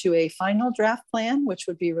them into a final draft plan, which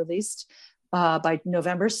would be released by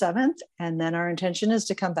November 7th. And then our intention is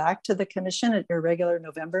to come back to the commission at your regular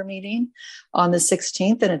November meeting on the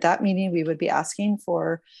 16th. And at that meeting, we would be asking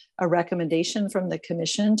for a recommendation from the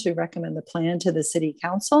commission to recommend the plan to the city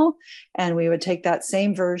council. And we would take that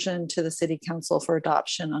same version to the city council for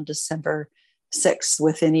adoption on December 6th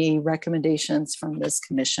with any recommendations from this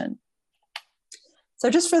commission. So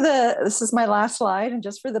this is my last slide, and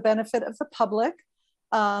just for the benefit of the public,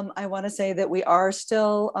 I want to say that we are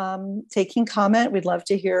still taking comment. We'd love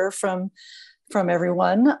to hear from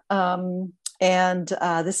everyone. This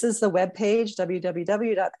is the webpage,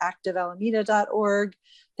 www.activealameda.org.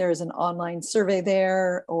 There's an online survey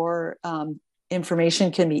there, or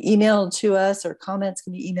information can be emailed to us, or comments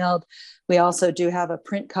can be emailed. We also do have a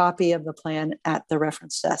print copy of the plan at the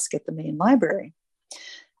reference desk at the main library.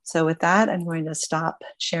 So with that, I'm going to stop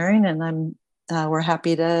sharing, and we're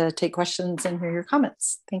happy to take questions and hear your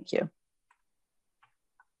comments. Thank you.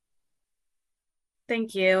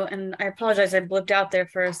 Thank you. And I apologize, I blipped out there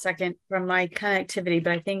for a second from my connectivity,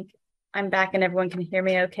 but I think I'm back and everyone can hear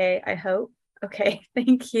me okay, I hope. Okay,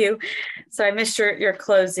 thank you. So I missed your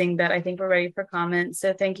closing, but I think we're ready for comments.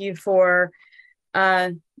 So thank you for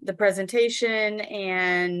the presentation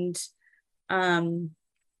and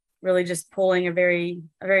really just pulling a very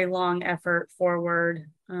long effort forward.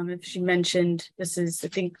 If she mentioned I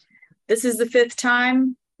think this is the 5th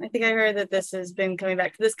time. I think I heard that this has been coming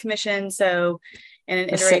back to this commission. So in an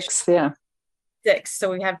iteration. 6th, yeah. 6. So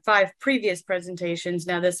we have 5 previous presentations,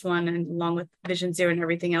 now this one, and along with Vision Zero and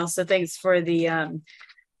everything else. So thanks for the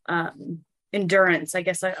endurance, I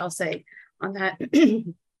guess I'll say, on that.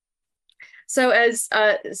 So as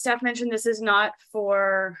staff mentioned, this is not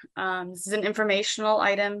for, this is an informational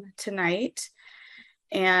item tonight,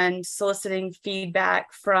 and soliciting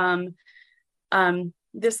feedback from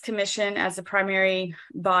this commission as a primary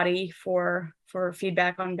body for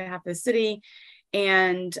feedback on behalf of the city,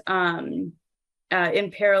 and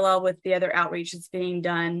in parallel with the other outreach that's being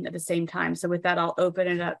done at the same time. So with that, I'll open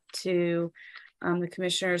it up to the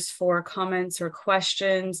commissioners for comments or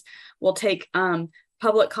questions. We'll take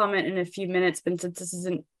public comment in a few minutes, but since this is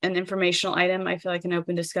an informational item, I feel like an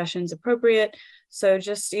open discussion is appropriate. So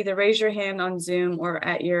just either raise your hand on Zoom or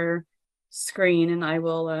at your screen, and I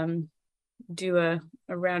will do a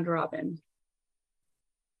round robin.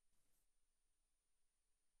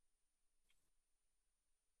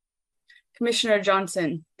 Commissioner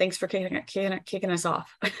Johnson, thanks for kicking us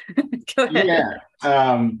off. Go ahead.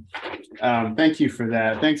 Yeah, thank you for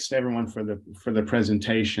that. Thanks to everyone for the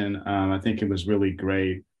presentation. I think it was really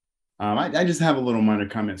great. I just have a little minor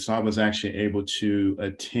comment. So I was actually able to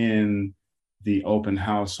attend the open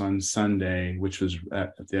house on Sunday, which was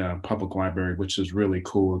at the public library, which is really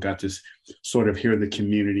cool. Got to sort of hear the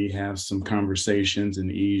community have some conversations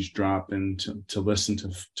and eavesdrop and to listen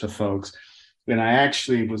to folks. And I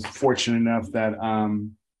actually was fortunate enough that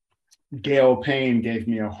Gail Payne gave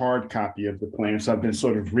me a hard copy of the plan. So I've been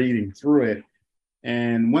sort of reading through it.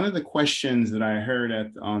 And one of the questions that I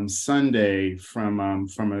heard on Sunday from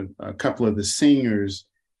a couple of the seniors,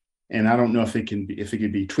 and I don't know if it could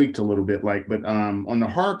be tweaked a little bit, but on the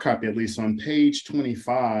hard copy, at least on page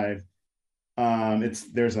 25,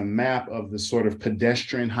 there's a map of the sort of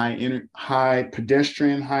pedestrian high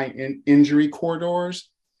injury corridors.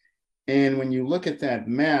 And when you look at that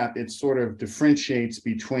map, it sort of differentiates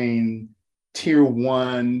between tier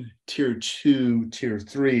 1, tier 2, tier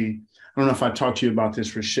 3. I don't know if I talked to you about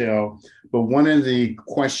this, Rochelle, but one of the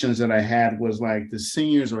questions that I had was like the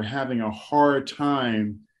seniors are having a hard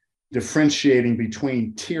time differentiating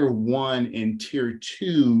between tier 1 and tier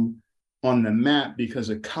 2 on the map because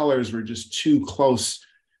the colors were just too close.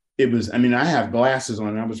 I have glasses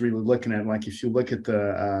on. I was really looking at, like, if you look at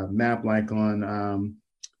the map, like on,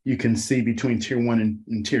 you can see between tier 1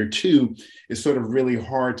 and tier 2, it's sort of really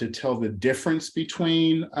hard to tell the difference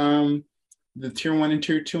between the tier 1 and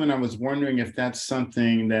tier 2. And I was wondering if that's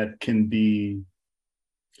something that can be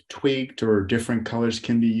tweaked or different colors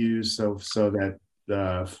can be used so that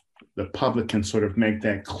the public can sort of make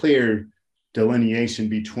that clear delineation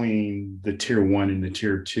between the tier 1 and the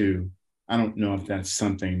tier 2. I don't know if that's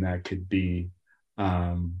something that could be,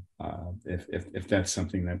 if that's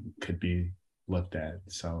something that could be looked at.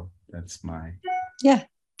 So that's my. Yeah,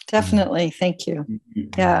 definitely. Thank you.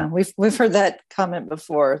 Yeah, we've heard that comment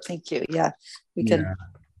before. Thank you. Yeah, we can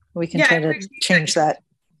try to change that.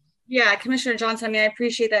 Yeah, Commissioner Johnson, I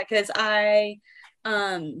appreciate that because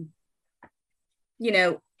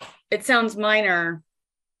it sounds minor,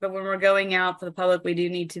 but when we're going out for the public, we do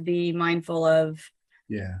need to be mindful of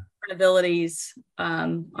abilities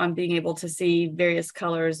on being able to see various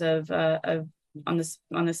colors of on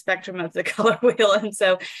the spectrum of the color wheel. And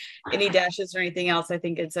so any dashes or anything else, I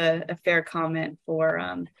think it's a fair comment for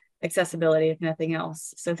accessibility, if nothing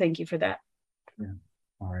else. So thank you for that. Yeah.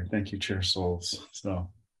 All right. Thank you, Chair Souls. So,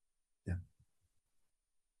 yeah.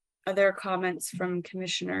 Other comments from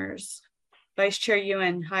commissioners? Vice Chair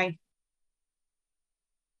Ewan, hi.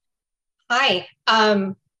 Hi.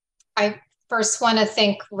 I first want to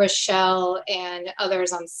thank Rochelle and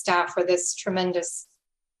others on staff for this tremendous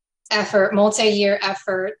effort, multi-year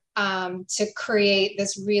effort to create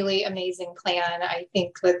this really amazing plan. I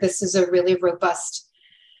think that this is a really robust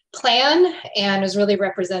plan and is really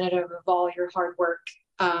representative of all your hard work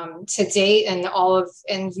to date, and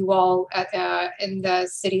you all in the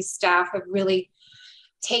city staff have really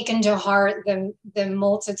taken to heart the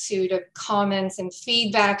multitude of comments and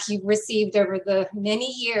feedback you've received over the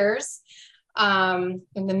many years, and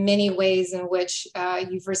the many ways in which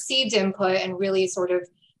you've received input and really sort of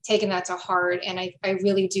taken that to heart. And I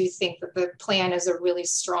really do think that the plan is a really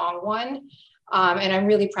strong one. And I'm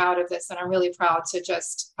really proud of this, and I'm really proud to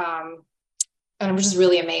and I'm just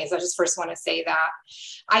really amazed. I just first want to say that.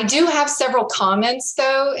 I do have several comments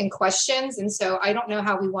though and questions, and so I don't know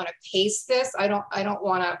how we want to pace this. I don't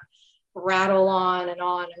want to rattle on and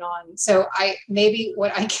on and on. So maybe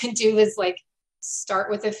what I can do is like start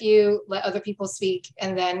with a few, let other people speak,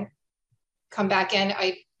 and then come back in.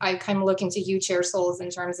 I kind of look into you, Chair Souls, in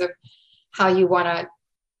terms of how you want to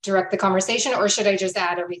direct the conversation, or should I just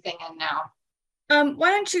add everything in now? Why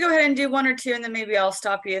don't you go ahead and do one or two, and then maybe I'll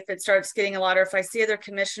stop you if it starts getting a lot, or if I see other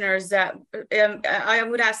commissioners that I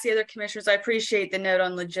would ask the other commissioners. I appreciate the note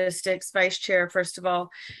on logistics, Vice Chair, first of all.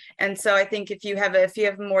 And so I think if you have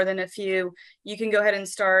more than a few, you can go ahead and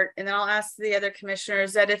start, and then I'll ask the other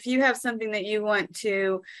commissioners that if you have something that you want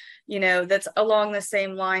to, that's along the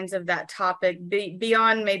same lines of that topic,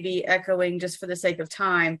 beyond maybe echoing just for the sake of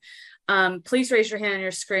time, please raise your hand on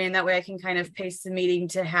your screen. That way I can kind of pace the meeting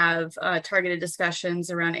to have targeted discussions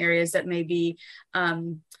around areas that may be,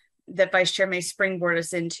 that Vice Chair may springboard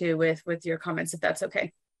us into with your comments, if that's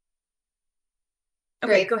okay. Okay,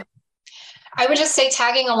 great. Go ahead. I would just say,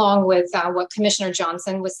 tagging along with what Commissioner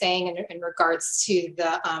Johnson was saying in regards to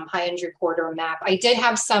the high injury corridor map, I did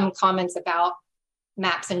have some comments about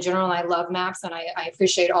maps in general, and I love maps, and I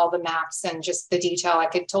appreciate all the maps and just the detail. I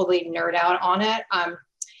could totally nerd out on it.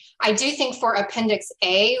 I do think for Appendix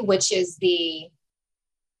A, which is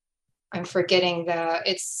I'm forgetting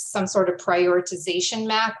it's some sort of prioritization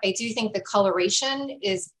map. I do think the coloration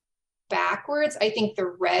is backwards. I think the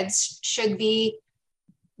reds should be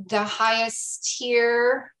the highest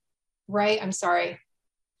tier, right? I'm sorry.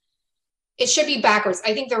 it should be backwards.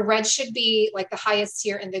 I think the red should be like the highest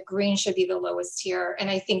tier and the green should be the lowest tier. And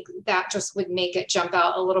I think that just would make it jump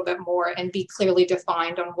out a little bit more and be clearly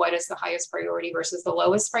defined on what is the highest priority versus the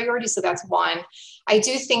lowest priority. So that's one. I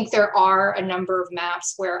do think there are a number of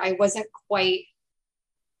maps where I wasn't quite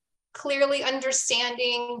clearly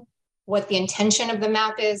understanding what the intention of the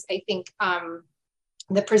map is. I think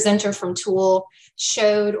the presenter from Tool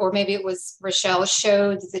showed, or maybe it was Rochelle,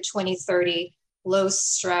 showed the 2030 low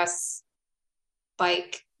stress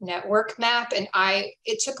bike network map. And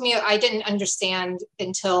it took me, I didn't understand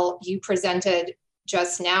until you presented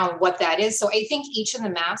just now what that is. So I think each of the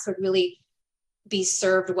maps would really be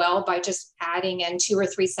served well by just adding in 2 or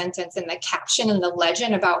 3 sentences in the caption and the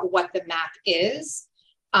legend about what the map is.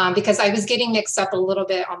 Because I was getting mixed up a little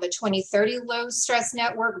bit on the 2030 low stress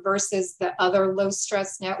network versus the other low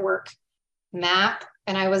stress network map.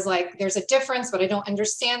 And I was like, there's a difference, but I don't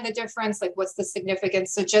understand the difference. Like, what's the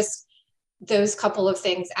significance? So just those couple of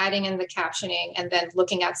things, adding in the captioning and then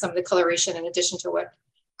looking at some of the coloration in addition to what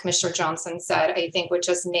Commissioner Johnson said, I think would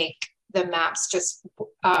just make the maps just,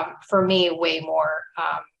 for me, way more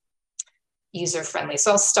user-friendly.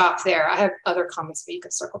 So I'll stop there. I have other comments, but you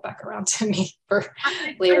can circle back around to me for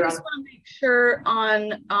later on. I just want to make sure on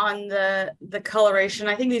the coloration.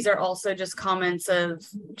 I think these are also just comments of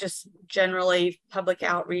just generally public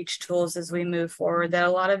outreach tools as we move forward, that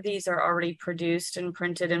a lot of these are already produced and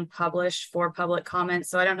printed and published for public comment.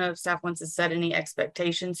 So I don't know if staff wants to set any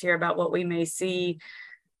expectations here about what we may see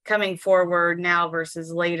coming forward now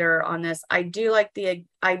versus later on this. I do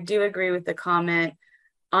agree with the comment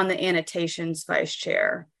on the annotations, Vice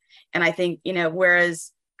Chair. And I think,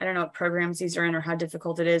 whereas I don't know what programs these are in or how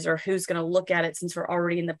difficult it is or who's going to look at it since we're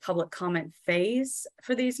already in the public comment phase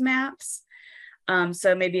for these maps.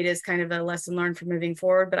 So maybe it is kind of a lesson learned for moving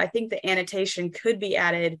forward, but I think the annotation could be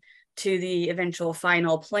added to the eventual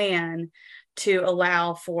final plan to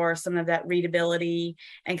allow for some of that readability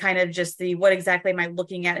and kind of just the what exactly am I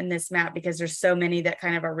looking at in this map, because there's so many that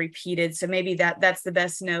kind of are repeated. So maybe that's the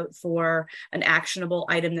best note for an actionable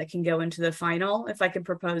item that can go into the final, if I could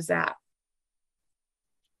propose that.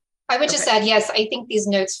 I would just add, yes, I think these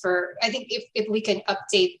notes I think if we can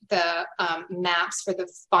update the maps for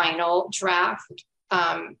the final draft,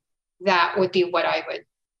 that would be what I would,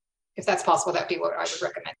 if that's possible, that'd be what I would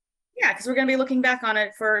recommend. Yeah, because we're going to be looking back on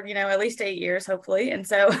it for, at least 8 years, hopefully. And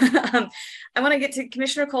so I want to get to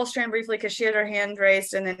Commissioner Colstrand briefly because she had her hand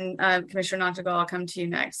raised, and then Commissioner Noctegal, I'll come to you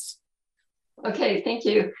next. Okay, thank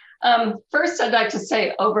you. First, I'd like to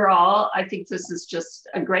say overall, I think this is just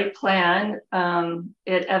a great plan.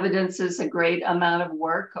 It evidences a great amount of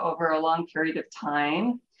work over a long period of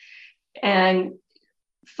time and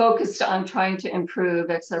focused on trying to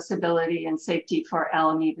improve accessibility and safety for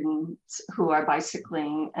Alamedans who are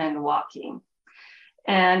bicycling and walking.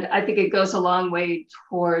 And I think it goes a long way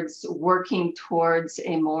towards working towards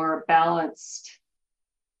a more balanced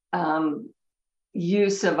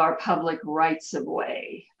use of our public rights of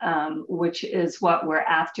way, which is what we're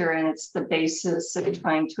after. And it's the basis of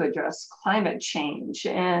trying to address climate change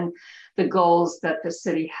and the goals that the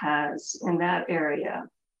city has in that area.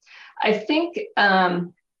 I think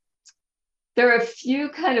there are a few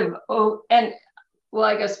kind of,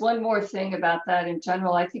 I guess one more thing about that in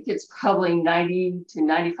general, I think it's probably 90 to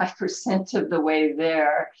 95% of the way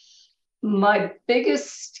there. My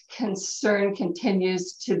biggest concern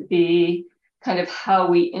continues to be kind of how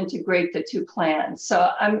we integrate the two plans. So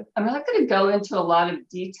I'm not going to go into a lot of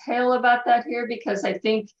detail about that here because I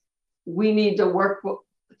think we need to work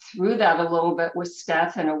through that a little bit with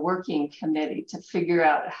staff and a working committee to figure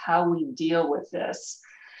out how we deal with this.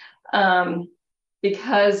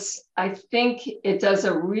 Because I think it does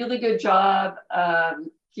a really good job of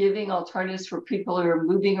giving alternatives for people who are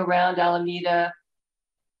moving around Alameda.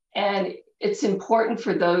 And it's important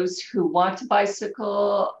for those who want to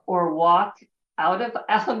bicycle or walk out of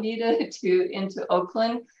Alameda into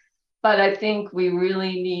Oakland. But I think we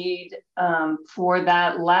really need for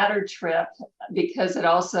that latter trip, because it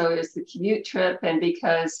also is the commute trip and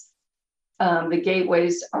because the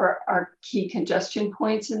gateways are key congestion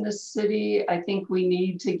points in the city. I think we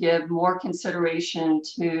need to give more consideration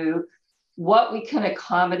to what we can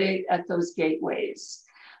accommodate at those gateways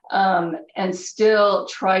and still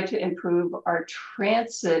try to improve our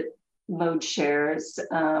transit mode shares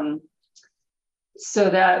so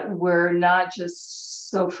that we're not just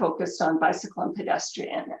so focused on bicycle and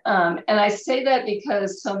pedestrian. And I say that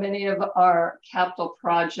because so many of our capital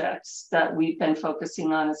projects that we've been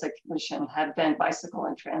focusing on as a commission have been bicycle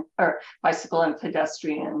and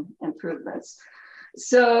pedestrian improvements.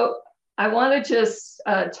 So I want to just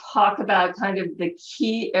talk about kind of the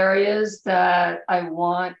key areas that I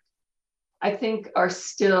want I think are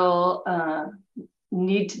still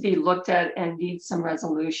need to be looked at and need some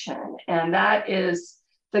resolution. And that is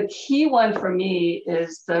the key one for me,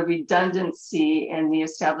 is the redundancy in the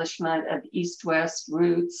establishment of east-west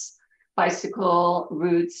routes, bicycle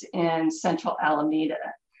routes in central Alameda.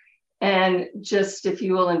 And just, if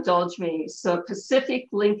you will indulge me, so Pacific,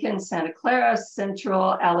 Lincoln, Santa Clara,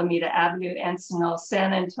 Central, Alameda Avenue, Encino,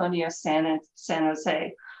 San Antonio, San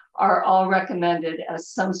Jose are all recommended as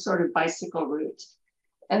some sort of bicycle route.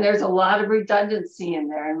 And there's a lot of redundancy in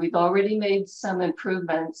there, and we've already made some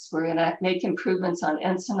improvements. We're gonna make improvements on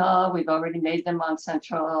Encino. We've already made them on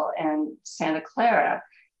Central and Santa Clara.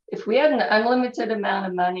 If we had an unlimited amount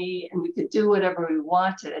of money and we could do whatever we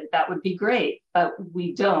wanted, that would be great, but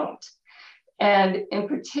we don't. And in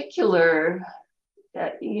particular,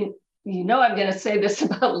 you know I'm gonna say this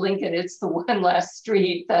about Lincoln, it's the one last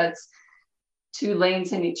street that's 2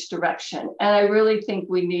 lanes in each direction. And I really think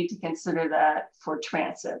we need to consider that for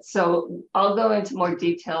transit. So I'll go into more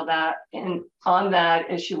detail on that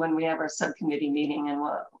issue when we have our subcommittee meeting, and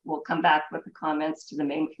we'll come back with the comments to the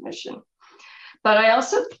main commission. But I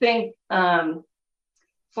also think for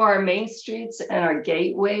our main streets and our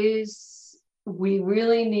gateways, we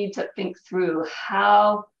really need to think through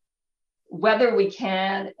whether we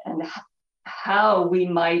can and how we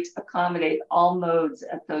might accommodate all modes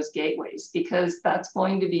at those gateways, because that's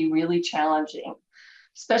going to be really challenging,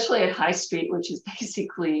 especially at High Street, which is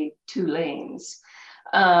basically 2 lanes.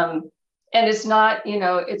 And it's not,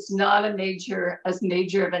 it's not as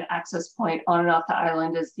major of an access point on and off the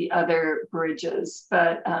island as the other bridges,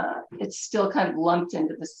 but it's still kind of lumped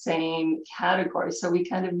into the same category. So we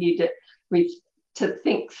kind of need to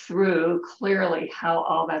think through clearly how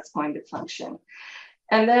all that's going to function.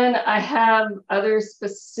 And then I have other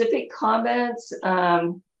specific comments.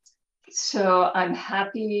 So I'm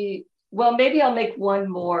happy, well, maybe I'll make one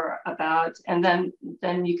more about, and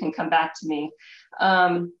then you can come back to me.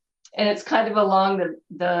 And it's kind of along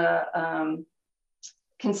the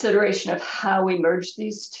consideration of how we merge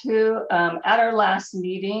these two. At our last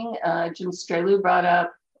meeting, Jim Strelu brought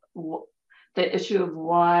up the issue of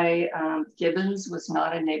why Gibbons was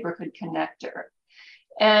not a neighborhood connector.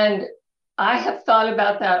 And I have thought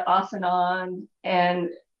about that off and on. And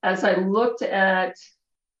as I looked at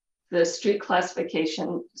the street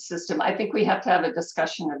classification system, I think we have to have a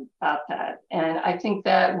discussion about that. And I think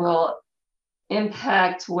that will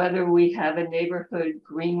impact whether we have a neighborhood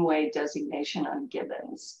greenway designation on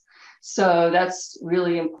Gibbons. So that's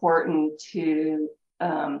really important to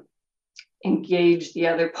engage the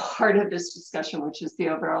other part of this discussion, which is the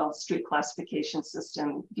overall street classification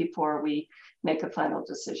system, before we make a final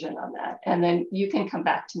decision on that. And then you can come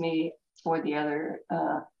back to me for the other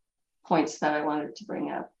points that I wanted to bring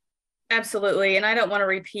up. Absolutely. And I don't want to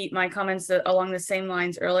repeat my comments along the same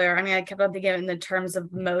lines earlier. I mean, I kept on thinking in the terms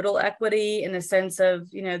of modal equity, in the sense of,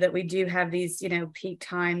 that we do have these, peak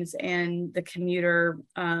times and the commuter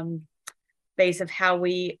base of how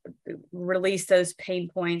we release those pain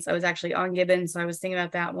points. I was actually on Gibbons, so I was thinking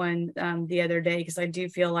about that one the other day, because I do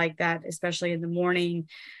feel like that, especially in the morning,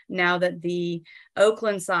 now that the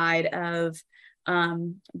Oakland side of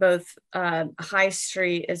both High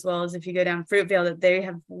Street, as well as if you go down Fruitvale, that they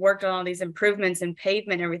have worked on all these improvements in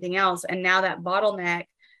pavement and everything else, and now that bottleneck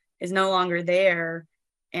is no longer there.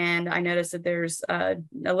 And I noticed that there's a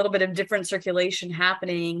little bit of different circulation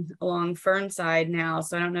happening along Fernside now,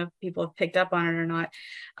 so I don't know if people have picked up on it or not.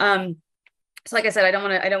 So like I said, I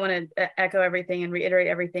don't want to echo everything and reiterate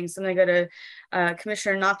everything. So I'm going to go to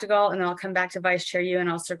Commissioner Noctegal, and then I'll come back to Vice Chair Yu, and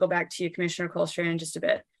I'll circle back to you, Commissioner Colster, in just a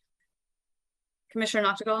bit. Commissioner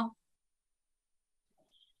Noctegal.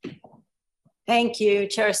 Thank you,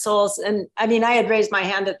 Chair Souls. And I mean, I had raised my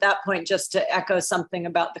hand at that point just to echo something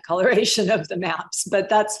about the coloration of the maps, but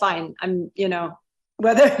that's fine. I'm,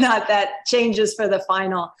 whether or not that changes for the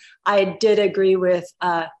final, I did agree with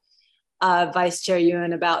Vice Chair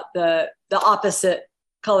Ewan about the opposite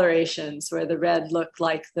colorations, where the red looked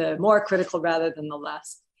like the more critical rather than the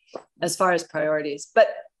less, as far as priorities. But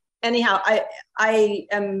anyhow, I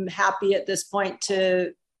am happy at this point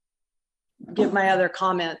to give my other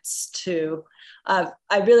comments too. I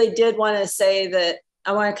really did want to say that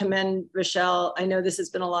I want to commend Rochelle. I know this has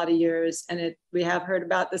been a lot of years, and we have heard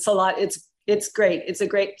about this a lot. It's great. It's a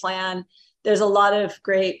great plan. There's a lot of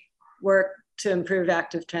great work to improve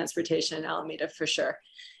active transportation in Alameda, for sure.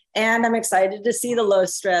 And I'm excited to see the low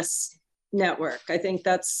stress network. I think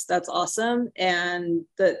that's awesome. And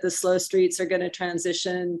the slow streets are going to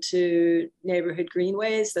transition to neighborhood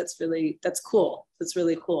greenways. That's cool. That's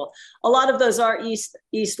really cool. A lot of those are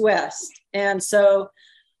east-west. And so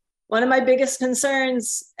one of my biggest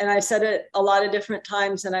concerns, and I've said it a lot of different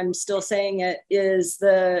times and I'm still saying it, is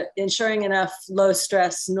the ensuring enough low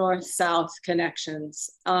stress north-south connections.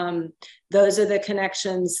 Those are the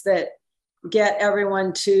connections that get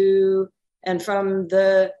everyone to and from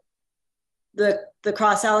the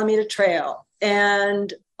Cross Alameda Trail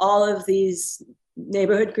and all of these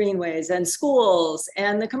neighborhood greenways and schools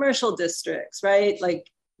and the commercial districts, right? Like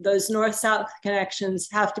those north-south connections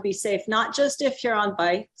have to be safe, not just if you're on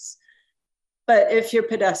bikes, but if you're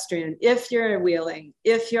pedestrian, if you're wheeling,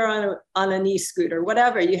 if you're on an e-scooter,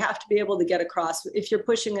 whatever, you have to be able to get across. If you're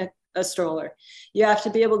pushing a stroller, you have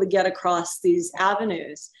to be able to get across these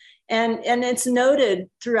avenues. And it's noted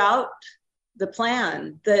throughout the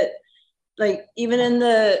plan that, like, even in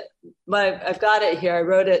I've got it here, I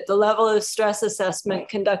wrote it, the level of stress assessment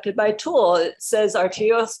conducted by Tool, it says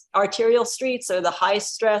arterial streets are high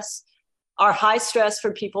stress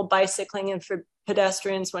for people bicycling and for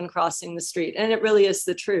pedestrians when crossing the street. And it really is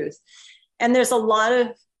the truth. And there's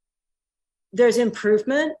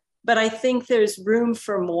improvement, but I think there's room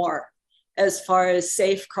for more as far as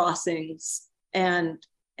safe crossings and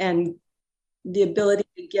the ability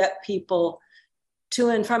to get people to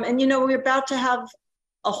and from. And, we're about to have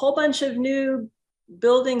a whole bunch of new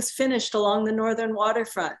buildings finished along the northern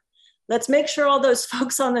waterfront. Let's make sure all those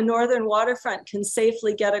folks on the northern waterfront can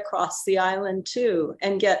safely get across the island too,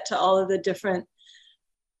 and get to all of the different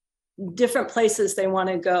places they want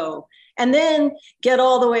to go. And then get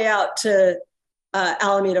all the way out to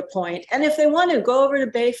Alameda Point. And if they want to go over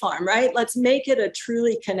to Bay Farm, right? Let's make it a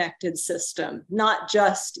truly connected system, not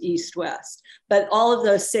just east-west, but all of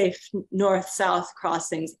those safe north-south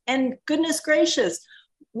crossings. And goodness gracious,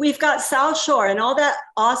 we've got South Shore and all that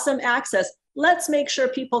awesome access. Let's make sure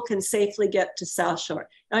people can safely get to South Shore.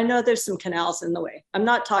 I know there's some canals in the way. I'm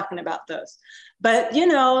not talking about those, but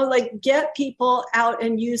get people out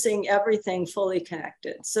and using everything fully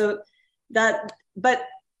connected. But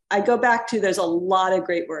I go back to, there's a lot of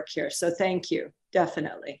great work here. So thank you,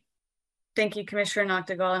 definitely. Thank you, Commissioner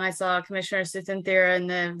Noctegal. And I saw Commissioner Suthenthira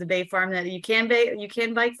in the Bay Farm that you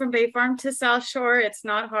can bike from Bay Farm to South Shore. It's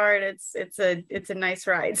not hard. It's a nice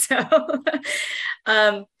ride. So,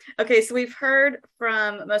 okay. So we've heard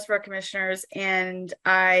from most of our commissioners, and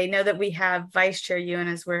I know that we have Vice Chair Ewan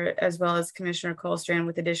as well as Commissioner Colstrand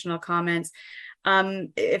with additional comments.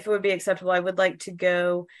 If it would be acceptable, I would like to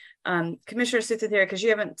go Commissioner Suthenthira, because you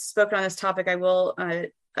haven't spoken on this topic. I will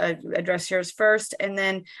address yours first, and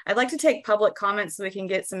then I'd like to take public comments so we can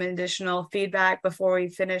get some additional feedback before we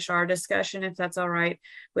finish our discussion, if that's all right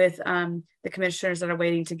with the commissioners that are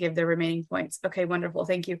waiting to give their remaining points. Okay, wonderful.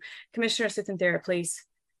 Thank you. Commissioner Suthenthira, please.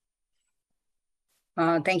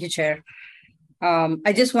 Thank you, Chair.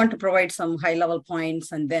 I just want to provide some high-level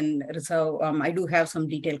points, and then I do have some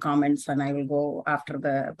detailed comments, and I will go after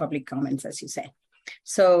the public comments, as you say.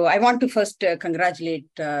 So I want to first congratulate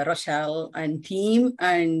Rochelle and team.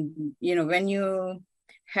 And, when you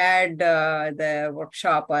had the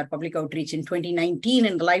workshop or public outreach in 2019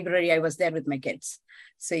 in the library, I was there with my kids.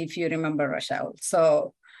 So if you remember, Rochelle.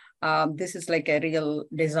 So this is like a real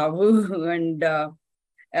deja vu, and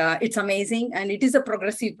it's amazing. And it is a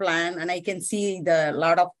progressive plan. And I can see a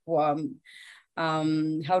lot of,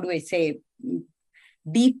 how do I say,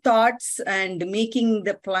 deep thoughts and making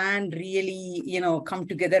the plan really, come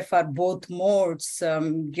together for both modes,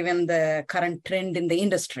 given the current trend in the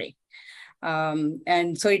industry.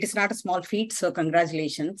 And so it is not a small feat. So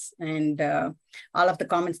congratulations. And all of the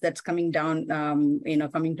comments that's coming down,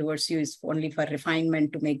 coming towards you is only for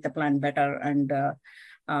refinement to make the plan better and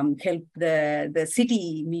help the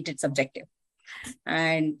city meet its objective.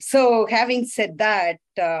 And so having said that,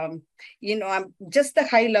 I'm just the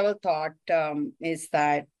high level thought is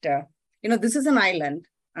that, this is an island,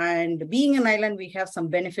 and being an island, we have some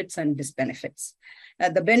benefits and disbenefits.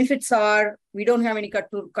 The benefits are we don't have any cut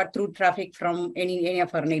through traffic from any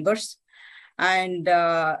of our neighbors. And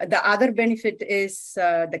the other benefit is,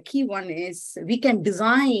 the key one is we can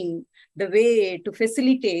design the way to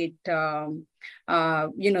facilitate, the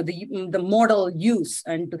modal use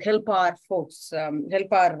and to help our folks,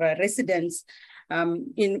 help our residents,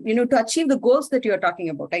 to achieve the goals that you're talking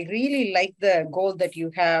about. I really like the goal that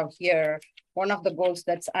you have here. One of the goals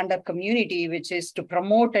that's under community, which is to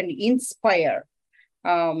promote and inspire,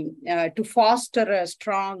 to foster a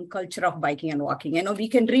strong culture of biking and walking. We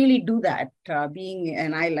can really do that being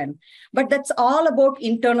an island, but that's all about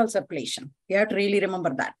internal circulation. You have to really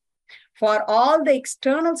remember that. For all the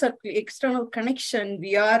external connection,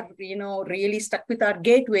 we are, really stuck with our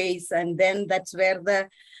gateways. And then that's where the,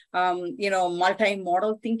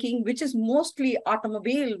 multi-modal thinking, which is mostly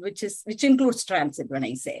automobile, which includes transit when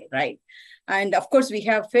I say, right? And of course, we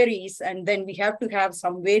have ferries, and then we have to have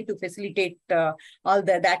some way to facilitate all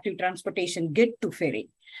the active transportation get to ferry.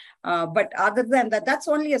 But other than that, that's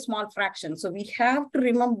only a small fraction. So we have to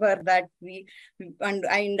remember that and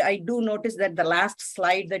I do notice that the last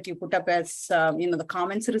slide that you put up as, the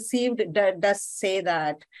comments received does say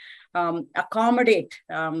that accommodate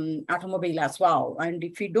automobile as well. And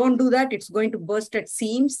if we don't do that, it's going to burst at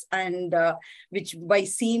seams, and which by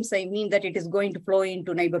seams, I mean that it is going to flow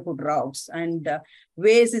into neighborhood routes. And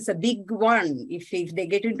ways is a big one. If they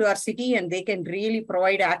get into our city and they can really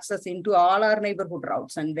provide access into all our neighborhood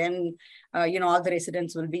routes, and then, all the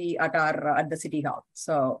residents will be at the city hall.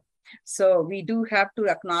 So we do have to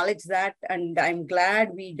acknowledge that. And I'm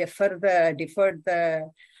glad we deferred the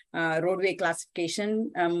roadway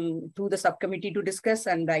classification to the subcommittee to discuss,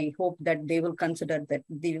 and I hope that they will consider that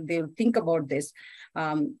they'll think about this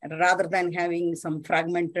rather than having some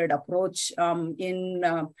fragmented approach in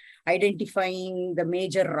identifying the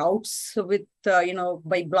major routes with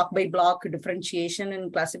by block differentiation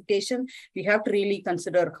and classification. We have to really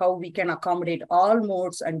consider how we can accommodate all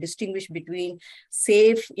modes and distinguish between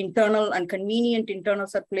safe internal and convenient internal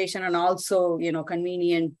circulation, and also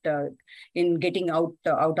convenient in getting out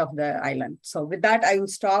of the island. So with that, I will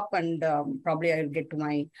stop, and probably I will get to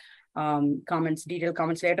my detailed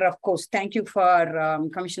comments later. Of course, thank you for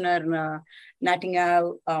Commissioner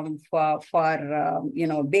Nattingale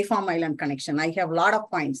for Bay Farm Island connection. I have a lot of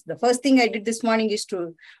points. The first thing I did this morning is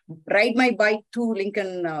to ride my bike to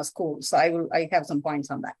Lincoln School. So I have some points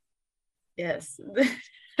on that. Yes.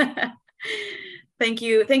 Thank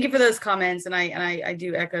you for those comments, and I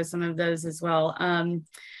do echo some of those as well.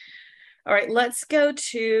 All right, let's go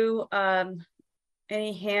to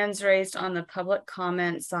any hands raised on the public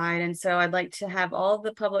comment side. And so I'd like to have all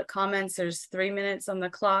the public comments. There's 3 minutes on the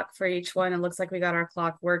clock for each one. It looks like we got our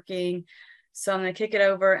clock working. So I'm going to kick it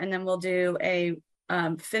over, and then we'll do a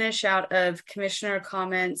finish out of commissioner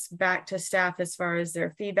comments back to staff as far as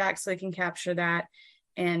their feedback, so we can capture that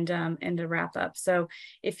and to wrap up. So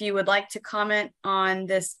if you would like to comment on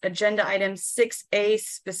this agenda item 6A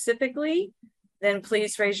specifically, then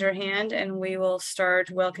please raise your hand and we will start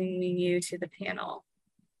welcoming you to the panel.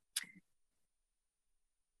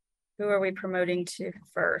 Who are we promoting to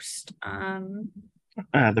first?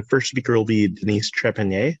 The first speaker will be Denise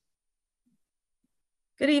Trepanier.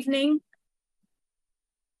 Good evening.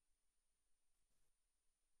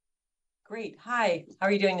 Great. Hi, how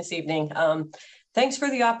are you doing this evening? Thanks for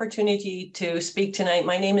the opportunity to speak tonight.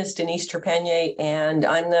 My name is Denise Trepanier, and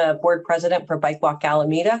I'm the board president for Bike Walk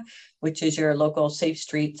Alameda, which is your local Safe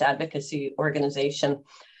Streets advocacy organization.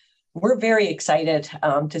 We're very excited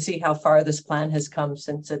to see how far this plan has come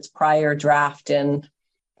since its prior draft in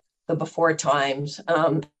the before times,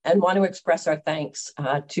 and want to express our thanks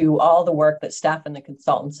to all the work that staff and the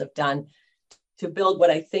consultants have done to build what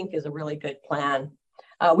I think is a really good plan.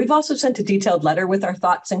 We've also sent a detailed letter with our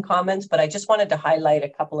thoughts and comments, but I just wanted to highlight a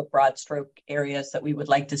couple of broad stroke areas that we would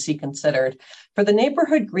like to see considered. For the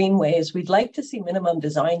neighborhood greenways, we'd like to see minimum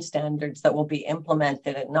design standards that will be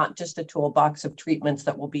implemented and not just a toolbox of treatments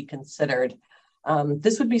that will be considered.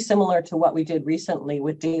 This would be similar to what we did recently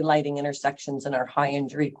with daylighting intersections in our high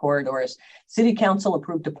injury corridors. City Council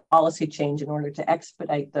approved a policy change in order to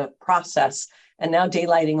expedite the process, and now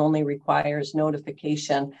daylighting only requires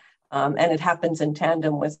notification. And it happens in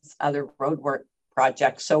tandem with other roadwork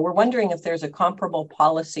projects. So we're wondering if there's a comparable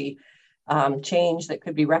policy change that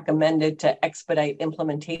could be recommended to expedite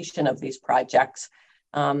implementation of these projects.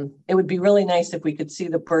 It would be really nice if we could see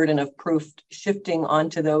the burden of proof shifting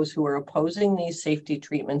onto those who are opposing these safety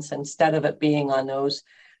treatments instead of it being on those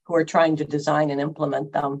who are trying to design and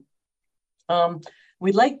implement them.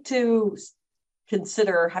 We'd like to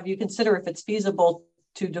have you consider if it's feasible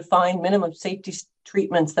to define minimum safety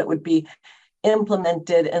treatments that would be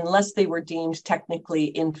implemented unless they were deemed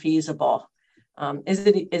technically infeasible. Is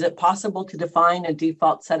it possible to define a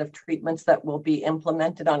default set of treatments that will be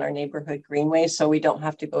implemented on our neighborhood greenways so we don't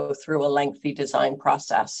have to go through a lengthy design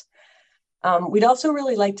process? We'd also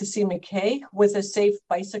really like to see McKay with a safe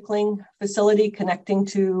bicycling facility connecting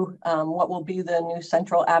to what will be the new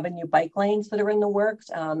Central Avenue bike lanes that are in the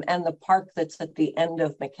works, and the park that's at the end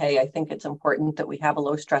of McKay. I think it's important that we have a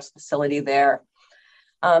low stress facility there.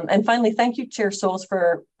 And finally, thank you, Chair Souls,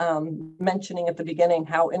 for mentioning at the beginning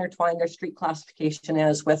how intertwined our street classification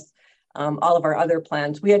is with all of our other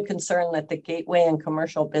plans. We had concern that the Gateway and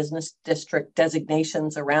Commercial Business District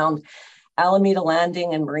designations around Alameda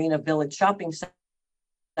Landing and Marina Village Shopping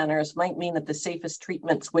centers might mean that the safest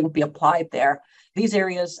treatments wouldn't be applied there. These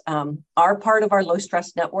areas are part of our low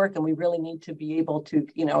stress network, and we really need to be able to,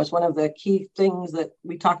 as one of the key things that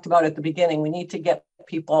we talked about at the beginning, we need to get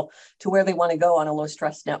people to where they want to go on a low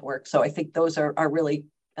stress network. So I think those are really,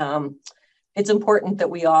 it's important that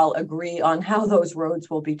we all agree on how those roads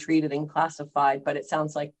will be treated and classified, but it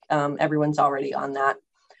sounds like everyone's already on that.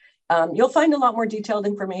 You'll find a lot more detailed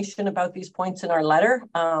information about these points in our letter,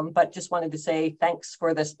 but just wanted to say thanks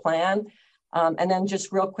for this plan. And then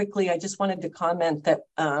just real quickly, I just wanted to comment that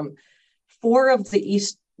 4 of the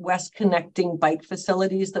east-west connecting bike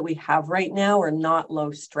facilities that we have right now are not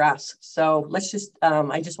low stress. So let's just,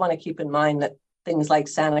 I just want to keep in mind that things like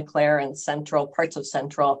Santa Clara and Central, parts of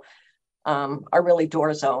Central, are really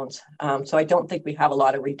door zones. So I don't think we have a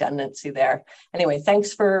lot of redundancy there. Anyway,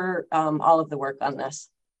 thanks for all of the work on this.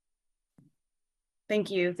 Thank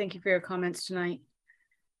you. Thank you for your comments tonight.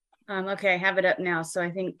 Okay, I have it up now. So I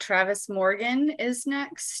think Travis Morgan is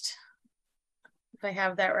next, if I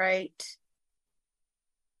have that right.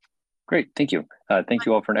 Great, thank you. Thank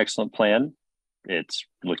you all for an excellent plan. It's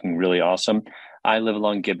looking really awesome. I live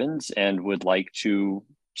along Gibbons and would like to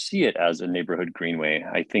see it as a neighborhood greenway.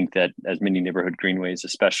 I think that as many neighborhood greenways,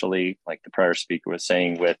 especially like the prior speaker was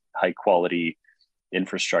saying, with high quality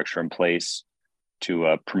infrastructure in place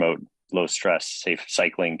to promote low stress, safe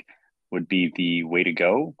cycling would be the way to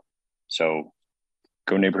go. So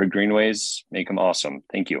go neighborhood greenways, make them awesome.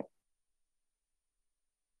 Thank you.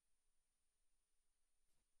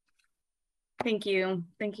 Thank you.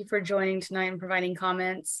 Thank you for joining tonight and providing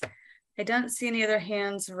comments. I don't see any other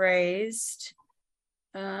hands raised.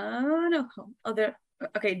 No other.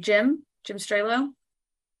 Okay, Jim Strelo.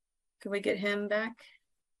 Can we get him back?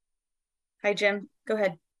 Hi, Jim. Go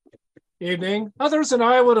ahead. Evening. Others and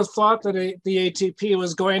I would have thought that the ATP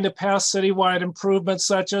was going to pass citywide improvements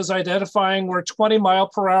such as identifying where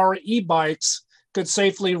 20-mile-per-hour e-bikes could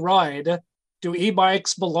safely ride. Do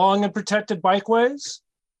e-bikes belong in protected bikeways?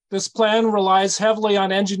 This plan relies heavily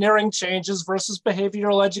on engineering changes versus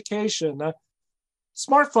behavioral education.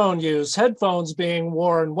 Smartphone use, headphones being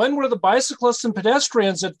worn. When were the bicyclists and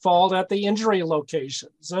pedestrians at fault at the injury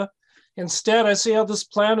locations? Instead, I see how this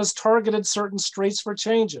plan has targeted certain streets for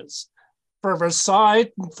changes. For Versailles,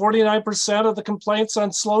 49% of the complaints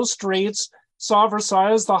on slow streets saw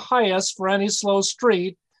Versailles as the highest for any slow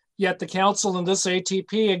street, yet the council in this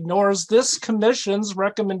ATP ignores this commission's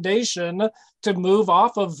recommendation to move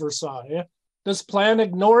off of Versailles. This plan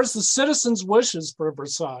ignores the citizens' wishes for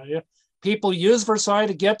Versailles. People use Versailles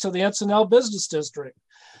to get to the Encinal Business District.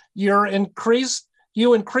 You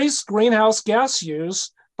increase greenhouse gas use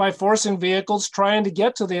by forcing vehicles trying to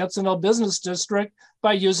get to the Encinal Business District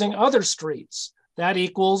by using other streets. That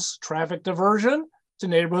equals traffic diversion to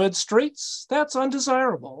neighborhood streets. That's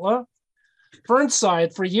undesirable.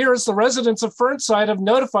 Fernside, for years, the residents of Fernside have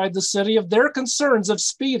notified the city of their concerns of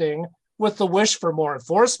speeding with the wish for more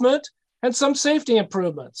enforcement and some safety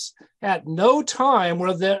improvements. At no time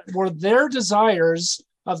were their desires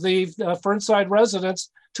of the Fernside residents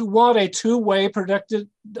to want a two-way protected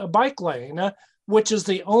bike lane, which is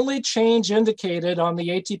the only change indicated on the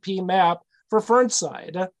ATP map for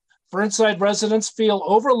Fernside. Fernside residents feel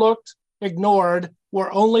overlooked, ignored,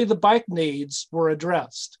 where only the bike needs were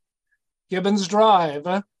addressed. Gibbons Drive.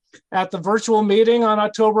 At the virtual meeting on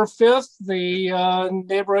October 5th, the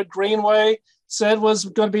neighborhood greenway said was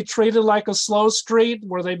going to be treated like a slow street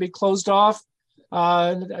where they'd be closed off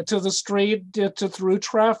to the street to through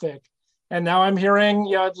traffic. And now I'm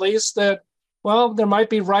hearing at least that, well, there might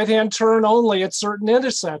be right-hand turn only at certain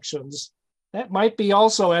intersections. That might be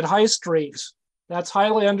also at High Street. That's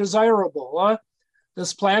highly undesirable.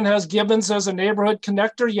 This plan has Gibbons as a neighborhood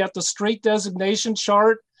connector, yet the street designation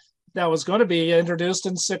chart that was going to be introduced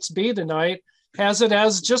in 6B tonight has it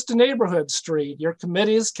as just a neighborhood street. Your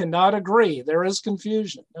committees cannot agree. There is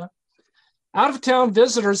confusion. Out-of-town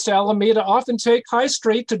visitors to Alameda often take High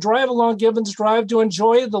Street to drive along Gibbons Drive to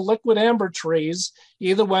enjoy the liquid amber trees,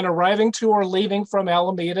 either when arriving to or leaving from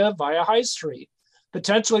Alameda via High Street.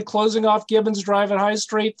 Potentially closing off Gibbons Drive at High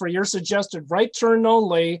Street for your suggested right turn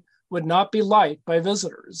only would not be liked by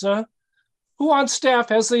visitors. Who on staff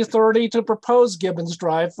has the authority to propose Gibbons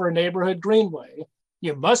Drive for a neighborhood greenway?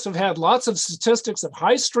 You must have had lots of statistics of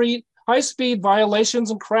high-speed violations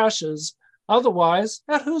and crashes. Otherwise,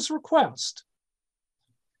 at whose request?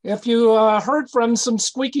 If you heard from some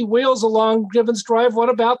squeaky wheels along Gibbons Drive, what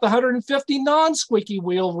about the 150 non-squeaky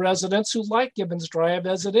wheel residents who like Gibbons Drive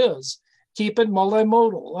as it is? Keep it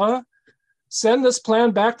multimodal. Send this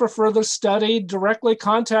plan back for further study, directly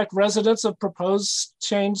contact residents of proposed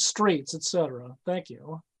changed streets, etc. Thank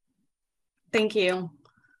you. Thank you.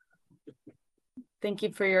 Thank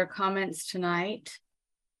you for your comments tonight.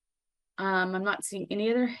 I'm not seeing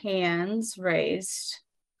any other hands raised.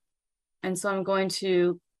 And so I'm going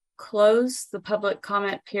to close the public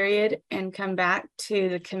comment period and come back to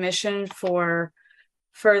the commission for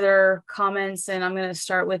further comments. And I'm going to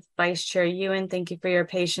start with Vice Chair Ewan. Thank you for your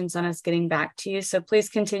patience on us getting back to you. So please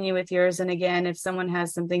continue with yours. And again, if someone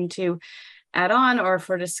has something to add on or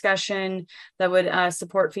for discussion that would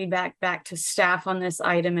support feedback back to staff on this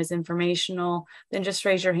item as informational, then just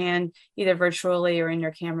raise your hand either virtually or in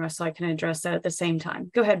your camera so I can address that at the same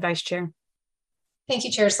time. Go ahead, Vice Chair. Thank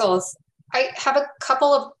you, Chair Souls. I have a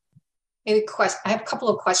couple of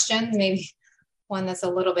questions, maybe one that's a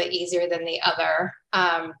little bit easier than the other.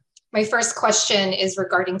 My first question is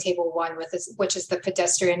regarding table 1, which is the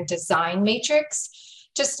pedestrian design matrix.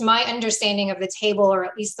 Just my understanding of the table, or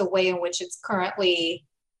at least the way in which it's currently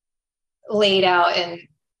laid out and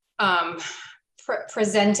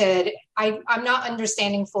presented, I'm not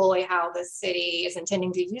understanding fully how the city is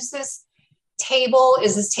intending to use this table.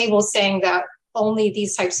 Is this table saying that only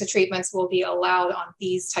these types of treatments will be allowed on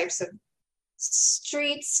these types of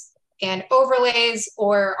streets and overlays,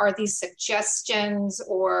 or are these suggestions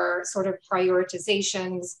or sort of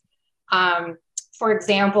prioritizations? For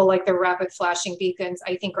example, like the rapid flashing beacons,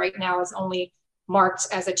 I think right now is only marked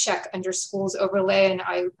as a check under schools overlay. And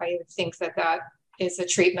I think that that is a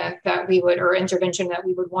treatment that we would, or intervention that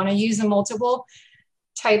we would want to use in multiple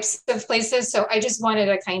types of places. So I just wanted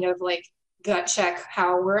to kind of like gut check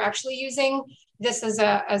how we're actually using this as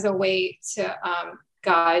a way to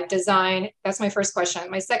guide design. That's my first question.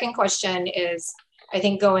 My second question is, I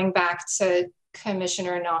think going back to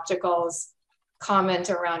Commissioner Noctical's comment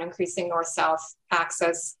around increasing north-south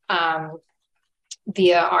access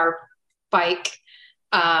via our bike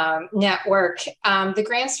network. The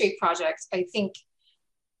Grand Street project, I think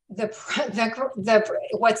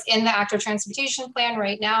what's in the active transportation plan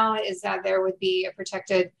right now is that there would be a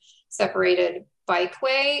protected separated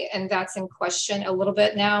bikeway, and that's in question a little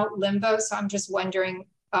bit now, limbo. So I'm just wondering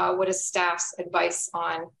what is staff's advice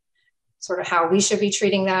on sort of how we should be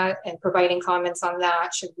treating that and providing comments on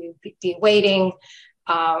that? Should we be waiting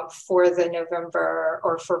for the November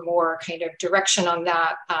or for more kind of direction on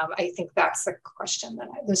that? I think that's the question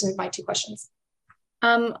those are my two questions.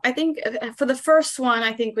 I think for the first one,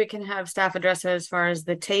 I think we can have staff address it as far as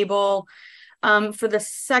the table. For the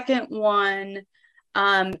second one,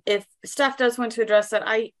 if staff does want to address that,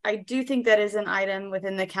 I do think that is an item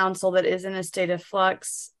within the council that is in a state of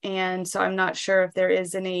flux. And so I'm not sure if there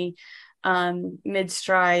is any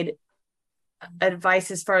mid-stride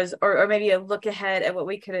advice as far as, or maybe a look ahead at what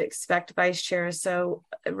we could expect, Vice Chair. So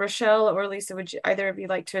Rochelle or Lisa, would either of you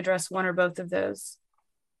like to address one or both of those?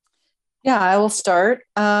 Yeah, I will start.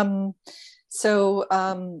 Those are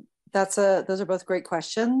both great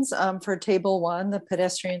questions. For table 1, the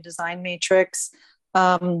pedestrian design matrix.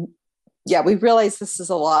 Yeah, we realize this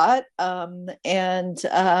is a lot,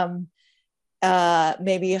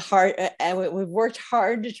 maybe hard. We've worked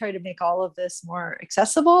hard to try to make all of this more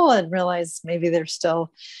accessible, and realize maybe there's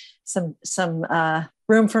still some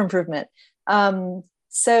room for improvement. The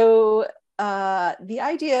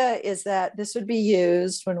idea is that this would be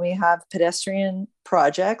used when we have pedestrian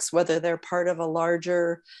projects, whether they're part of a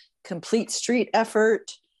larger complete street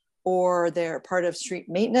effort, or they're part of street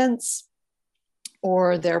maintenance,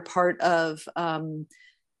 or they're part of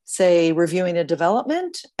say, reviewing a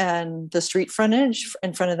development and the street frontage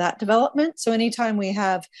in front of that development. So anytime we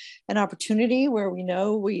have an opportunity where we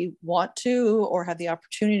know we want to, or have the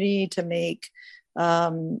opportunity to make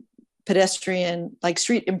pedestrian, like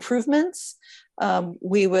street improvements,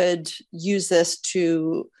 we would use this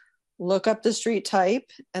to look up the street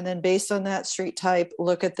type, and then based on that street type,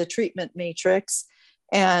 look at the treatment matrix.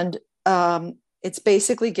 And it's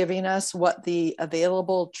basically giving us what the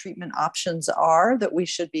available treatment options are that we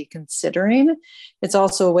should be considering. It's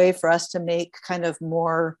also a way for us to make kind of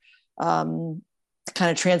more kind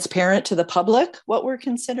of transparent to the public what we're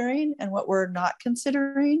considering and what we're not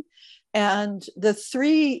considering. And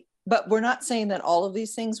but we're not saying that all of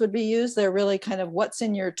these things would be used. They're really kind of what's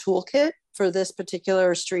in your toolkit for this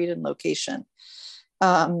particular street and location.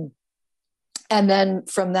 And then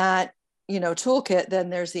from that, toolkit, then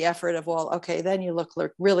there's the effort of, well, okay, then you look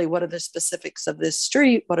really, what are the specifics of this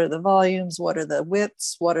street? What are the volumes? What are the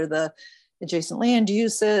widths? What are the adjacent land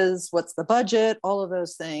uses? What's the budget? All of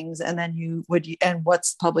those things. And then and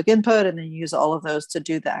what's public input? And then you use all of those to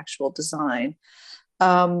do the actual design.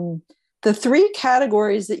 The 3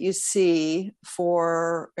 categories that you see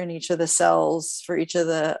in each of the cells for each of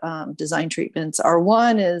the design treatments are,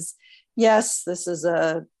 one is, yes, this is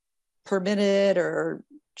a permitted or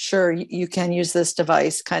sure, you can use this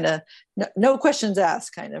device, kind of no questions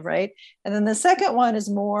asked, kind of, right? And then the second one is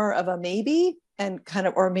more of a maybe, and kind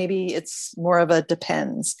of, or maybe it's more of a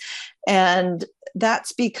depends. And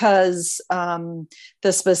that's because the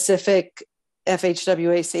specific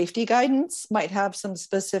FHWA safety guidance might have some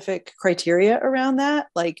specific criteria around that.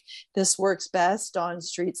 Like, this works best on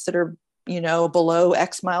streets that are, below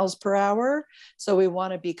X miles per hour. So we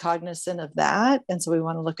want to be cognizant of that. And so we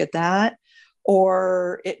want to look at that.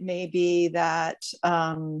 Or it may be that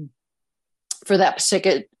for that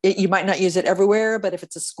particular, you might not use it everywhere, but if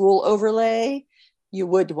it's a school overlay, you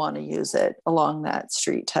would want to use it along that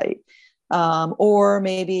street type. Or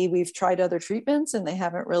maybe we've tried other treatments and they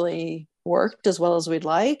haven't really worked as well as we'd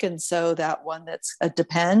like. And so that one that's a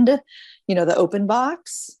depend, the open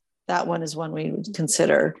box, that one is one we would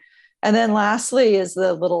consider. And then lastly is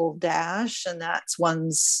the little dash, and that's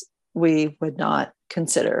ones we would not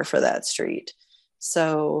consider for that street.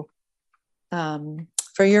 So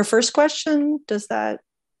for your first question, does that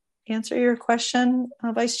answer your question,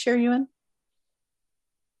 Vice Chair Ewan?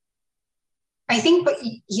 I think,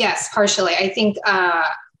 yes, partially. I think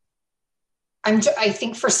I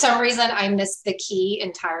think for some reason I missed the key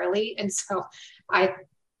entirely, and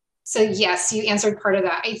so yes, you answered part of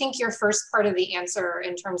that. I think your first part of the answer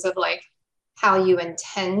in terms of like how you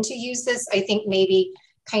intend to use this, I think maybe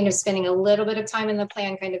kind of spending a little bit of time in the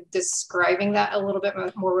plan, kind of describing that a little bit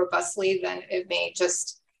more robustly than it may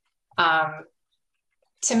just,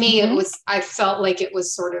 to me, I felt like it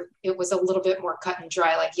was a little bit more cut and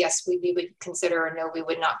dry, like, yes, we would consider, or no, we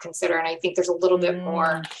would not consider. And I think there's a little bit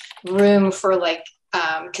more room for like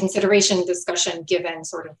consideration discussion, given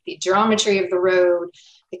sort of the geometry of the road,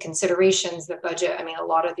 the considerations, the budget. I mean, a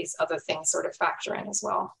lot of these other things sort of factor in as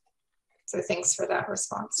well. So thanks for that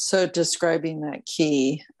response. So describing that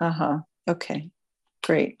key. Okay,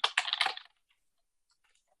 great.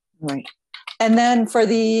 All right. And then for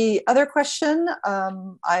the other question,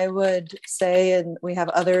 I would say, and we have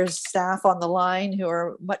other staff on the line who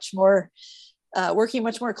are much more, working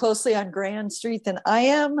much more closely on Grand Street than I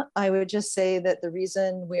am. I would just say that the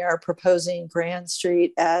reason we are proposing Grand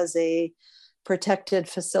Street as a protected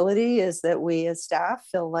facility is that we as staff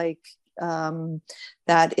feel like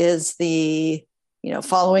that is the,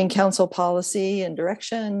 following council policy and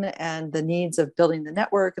direction and the needs of building the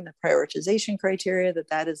network and the prioritization criteria,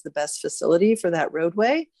 that is the best facility for that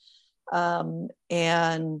roadway,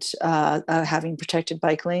 and having protected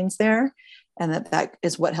bike lanes there. And that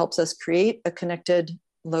is what helps us create a connected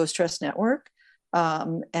low stress network,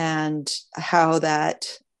 and how that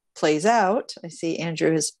plays out. I see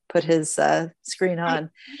Andrew has put his screen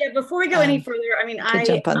on. Yeah, before we go any further, I mean, I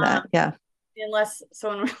jump on that. Yeah. Unless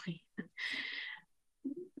someone really,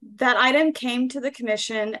 that item came to the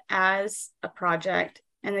commission as a project,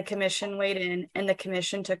 and the commission weighed in, and the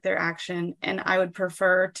commission took their action. And I would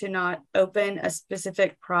prefer to not open a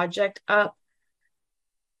specific project up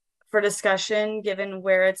for discussion, given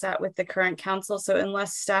where it's at with the current council. So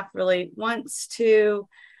unless staff really wants to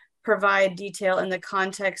provide detail in the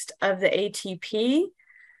context of the ATP,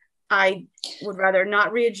 I would rather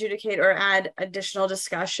not re-adjudicate or add additional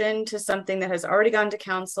discussion to something that has already gone to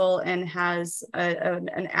council and has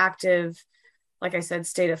an active, like I said,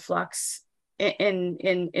 state of flux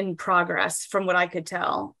in progress from what I could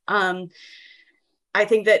tell. I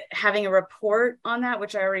think that having a report on that,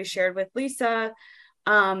 which I already shared with Lisa,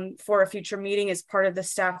 for a future meeting is part of the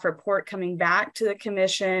staff report coming back to the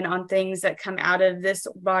commission on things that come out of this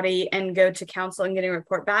body and go to council, and getting a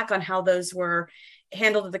report back on how those were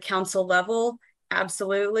handled at the council level.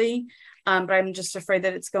 Absolutely. But I'm just afraid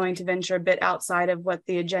that it's going to venture a bit outside of what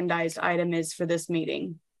the agendized item is for this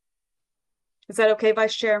meeting. Is that okay,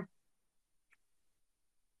 Vice Chair?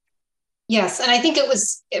 Yes, and I think it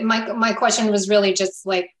was, my question was really just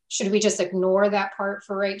like, should we just ignore that part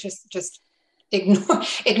for right? Just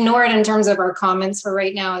ignore it in terms of our comments for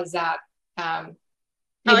right now? Is that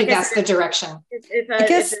maybe that's the direction?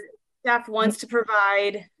 If staff wants to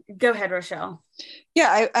provide, go ahead, Rochelle.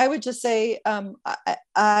 Yeah, I would just say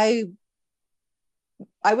I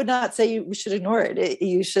would not say you should ignore it.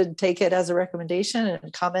 You should take it as a recommendation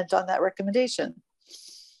and comment on that recommendation.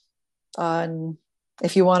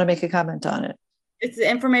 If you want to make a comment on it. It's an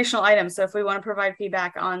informational item. So if we want to provide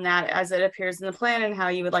feedback on that as it appears in the plan and how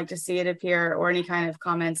you would like to see it appear, or any kind of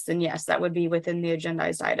comments, then yes, that would be within the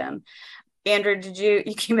agendized item. Andrew,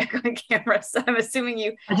 you came back on camera, so I'm assuming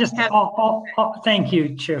you have... Thank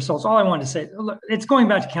you, Chair Schultz. All I wanted to say, look, it's going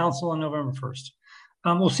back to council on November 1st.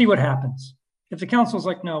 We'll see what happens. if the council's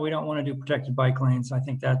like, no, we don't want to do protected bike lanes, I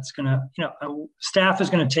think that's going to, staff is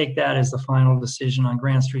going to take that as the final decision on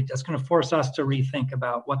Grand Street. That's going to force us to rethink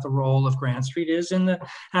about what the role of Grand Street is in the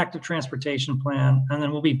active transportation plan. And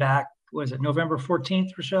then we'll be back, was it November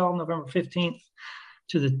 14th, Rochelle, November 15th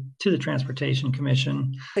to the Transportation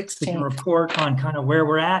Commission. 16th. We can report on kind of where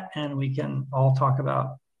we're at, and we can all talk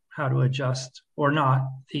about how to adjust or not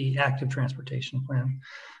the active transportation plan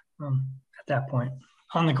at that point.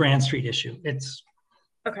 On the Grand Street issue, it's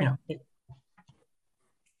okay.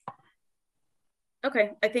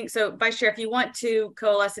 Okay, I think so. Vice Chair, if you want to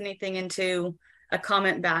coalesce anything into a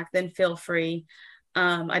comment back, then feel free.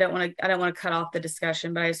 I don't want to cut off the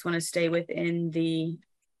discussion, but I just want to stay within the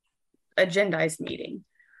agendized meeting.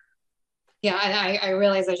 Yeah, and I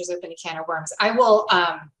realize I just opened a can of worms. I will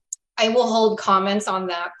hold comments on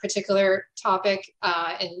that particular topic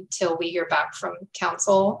until we hear back from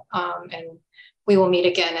council, and we will meet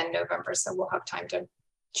again in November, so we'll have time to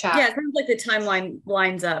chat. Yeah, it sounds like the timeline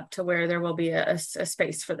lines up to where there will be a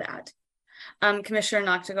space for that. Commissioner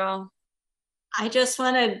Noctegal. I just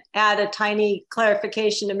want to add a tiny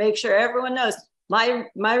clarification to make sure everyone knows. My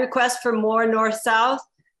request for more north-south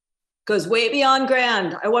goes way beyond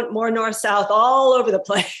Grand. I want more north-south all over the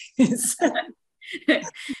place.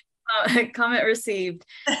 Comment received.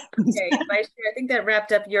 Okay, Vice Chair, I think that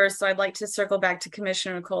wrapped up yours, so I'd like to circle back to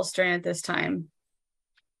Commissioner Nicole Strand at this time.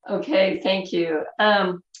 Okay, thank you.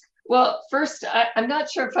 Well, first, I'm not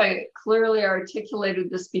sure if I clearly articulated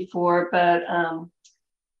this before, but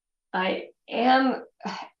I am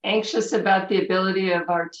anxious about the ability of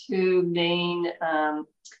our two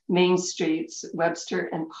main streets, Webster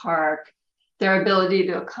and Park, their ability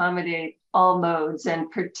to accommodate all modes, and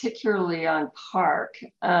particularly on Park.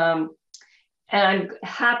 And I'm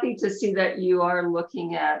happy to see that you are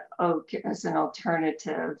looking at Oak as an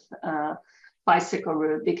alternative bicycle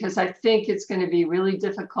route, because I think it's going to be really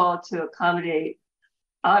difficult to accommodate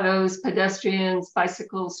autos, pedestrians,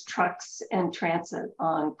 bicycles, trucks, and transit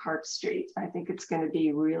on Park Street. I think it's going to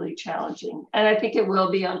be really challenging. And I think it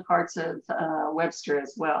will be on parts of Webster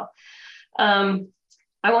as well.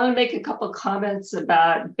 I want to make a couple comments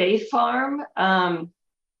about Bay Farm.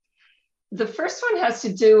 The first one has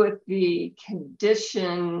to do with the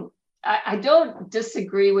condition. I don't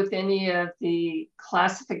disagree with any of the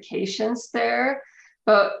classifications there,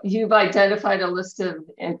 but you've identified a list of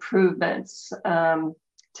improvements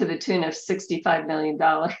to the tune of $65 million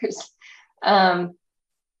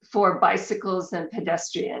for bicycles and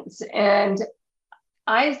pedestrians. And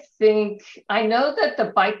I know that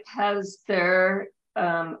the bike paths there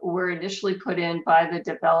were initially put in by the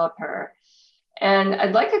developer. And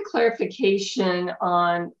I'd like a clarification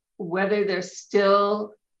on whether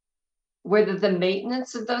whether the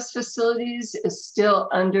maintenance of those facilities is still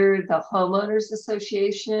under the homeowners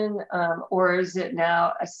association, or is it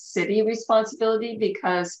now a city responsibility?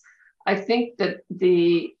 Because I think that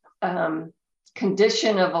the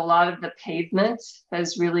condition of a lot of the pavement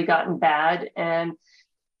has really gotten bad, and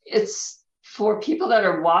it's for people that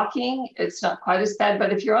are walking, it's not quite as bad,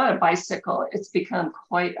 but if you're on a bicycle, it's become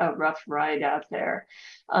quite a rough ride out there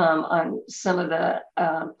on some of the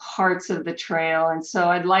parts of the trail. And so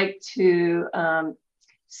I'd like to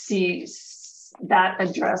see that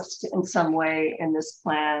addressed in some way in this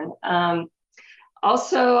plan.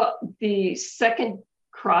 Also, the second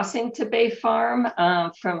crossing to Bay Farm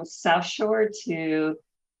from South Shore to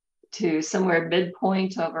somewhere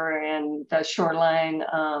midpoint over in the shoreline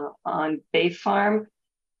on Bay Farm.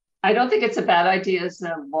 I don't think it's a bad idea as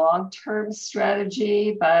a long-term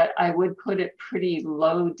strategy, but I would put it pretty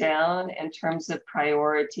low down in terms of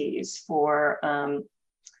priorities for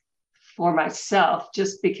myself,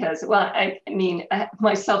 just because, well, I mean,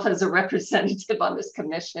 myself as a representative on this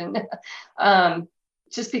commission,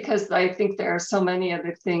 just because I think there are so many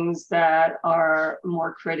other things that are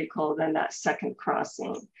more critical than that second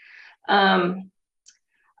crossing.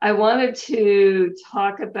 I wanted to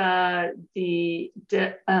talk about the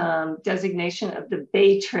designation of the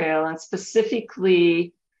Bay Trail, and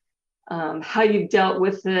specifically how you dealt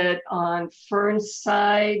with it on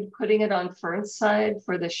Fernside, putting it on Fernside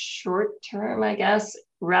for the short term, I guess,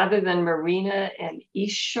 rather than Marina and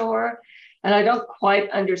East Shore. And I don't quite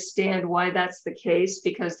understand why that's the case,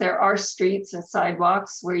 because there are streets and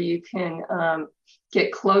sidewalks where you can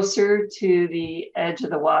get closer to the edge of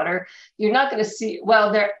the water. You're not going to see,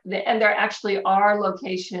 well, there actually are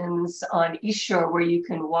locations on East Shore where you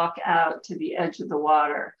can walk out to the edge of the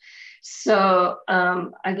water. So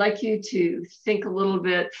I'd like you to think a little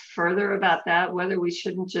bit further about that, whether we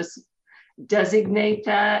shouldn't just designate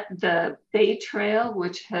that the Bay Trail,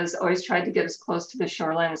 which has always tried to get as close to the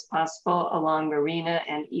shoreline as possible along Marina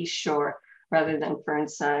and East Shore, rather than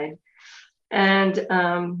Fernside.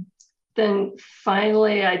 And then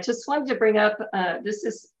finally, I just wanted to bring up,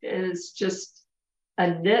 this is just a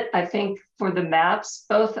nit, I think, for the maps,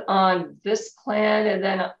 both on this plan and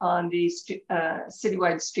then on the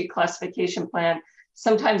citywide street classification plan.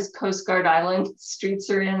 Sometimes Coast Guard Island streets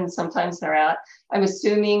are in and sometimes they're out. I'm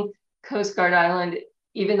assuming Coast Guard Island,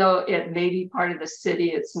 even though it may be part of the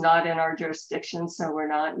city, it's not in our jurisdiction, so we're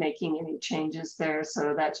not making any changes there.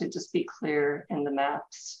 So that should just be clear in the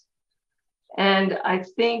maps. And I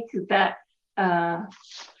think that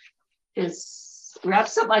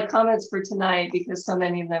wraps up my comments for tonight, because so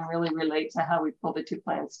many of them really relate to how we pull the two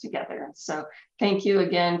plans together. So thank you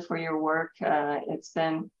again for your work. It's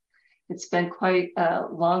been quite a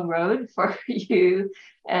long road for you,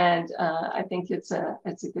 and I think it's a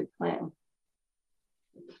good plan.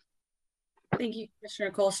 Thank you,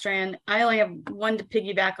 Commissioner Colstrand. I only have one to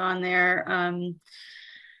piggyback on there.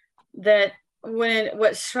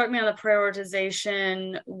 What struck me on the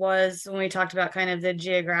prioritization was when we talked about kind of the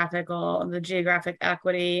geographic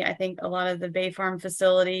equity. I think a lot of the Bay Farm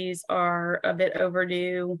facilities are a bit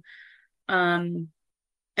overdue. And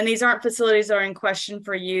these aren't facilities that are in question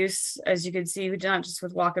for use, as you can see, not just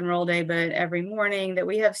with walk and roll day, but every morning that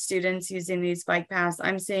we have students using these bike paths.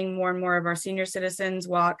 I'm seeing more and more of our senior citizens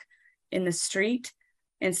walk in the street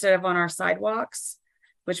instead of on our sidewalks,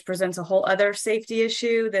 which presents a whole other safety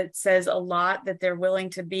issue that says a lot that they're willing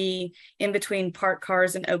to be in between parked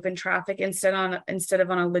cars and open traffic instead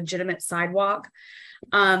of on a legitimate sidewalk.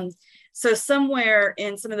 So somewhere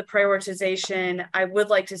in some of the prioritization, I would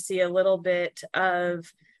like to see a little bit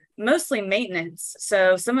of mostly maintenance.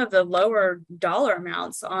 So some of the lower dollar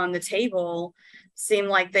amounts on the table seem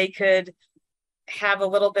like they could have a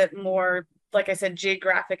little bit more, like I said,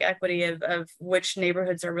 geographic equity of which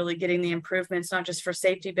neighborhoods are really getting the improvements, not just for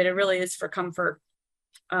safety, but it really is for comfort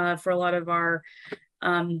for a lot of our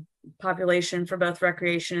population, for both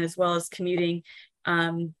recreation as well as commuting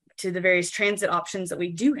to the various transit options that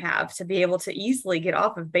we do have to be able to easily get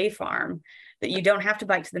off of Bay Farm, that you don't have to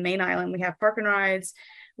bike to the main island. We have park and rides,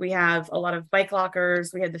 we have a lot of bike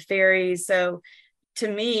lockers, we have the ferries. So to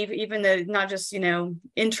me, even though not just,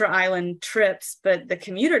 intra-island trips, but the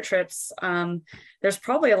commuter trips, there's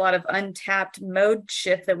probably a lot of untapped mode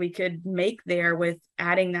shift that we could make there with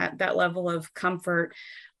adding that level of comfort,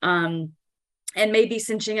 and maybe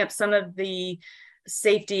cinching up some of the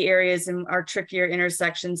safety areas in our trickier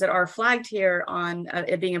intersections that are flagged here on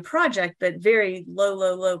it being a project, but very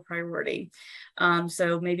low priority.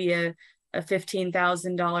 So maybe a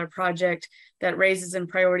 $15,000 project that raises in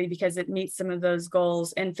priority because it meets some of those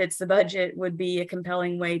goals and fits the budget would be a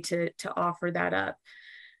compelling way to offer that up.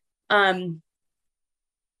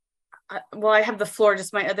 Well, I have the floor.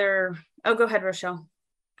 Just my other, go ahead, Rochelle.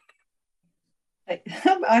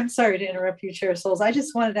 I'm sorry to interrupt you, Chair Souls. I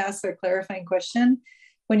just wanted to ask a clarifying question.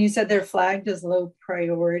 When you said they're flagged as low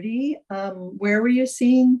priority, where were you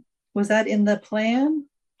seeing? Was that in the plan?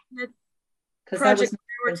 Project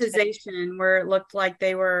prioritization, where it looked like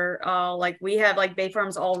they were like we have like Bay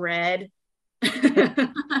Farm's all red.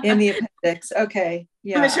 In the appendix. Okay.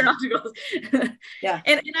 Yeah. Yeah.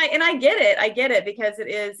 And I get it because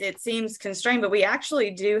it seems constrained, but we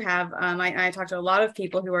actually do have I talked to a lot of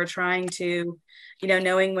people who are trying to,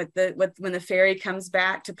 knowing when the ferry comes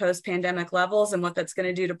back to post-pandemic levels and what that's going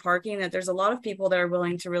to do to parking, that there's a lot of people that are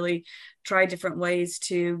willing to really try different ways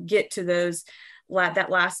to get to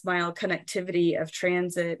that last mile connectivity of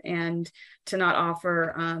transit, and to not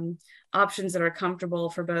offer options that are comfortable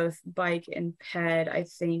for both bike and ped, I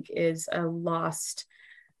think is a lost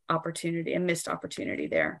opportunity, a missed opportunity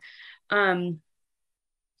there.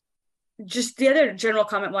 Just the other general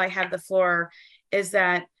comment while I have the floor is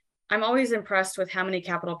that I'm always impressed with how many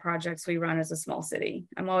capital projects we run as a small city.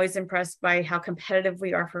 I'm always impressed by how competitive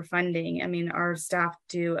we are for funding. I mean, our staff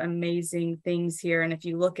do amazing things here. And if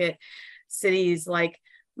you look at cities like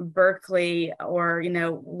Berkeley or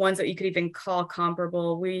ones that you could even call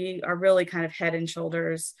comparable, we are really kind of head and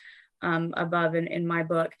shoulders above in my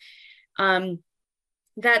book.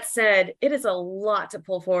 That said, it is a lot to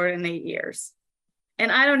pull forward in 8 years,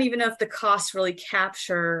 and I don't even know if the costs really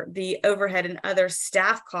capture the overhead and other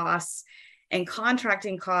staff costs and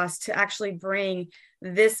contracting costs to actually bring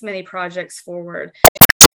this many projects forward.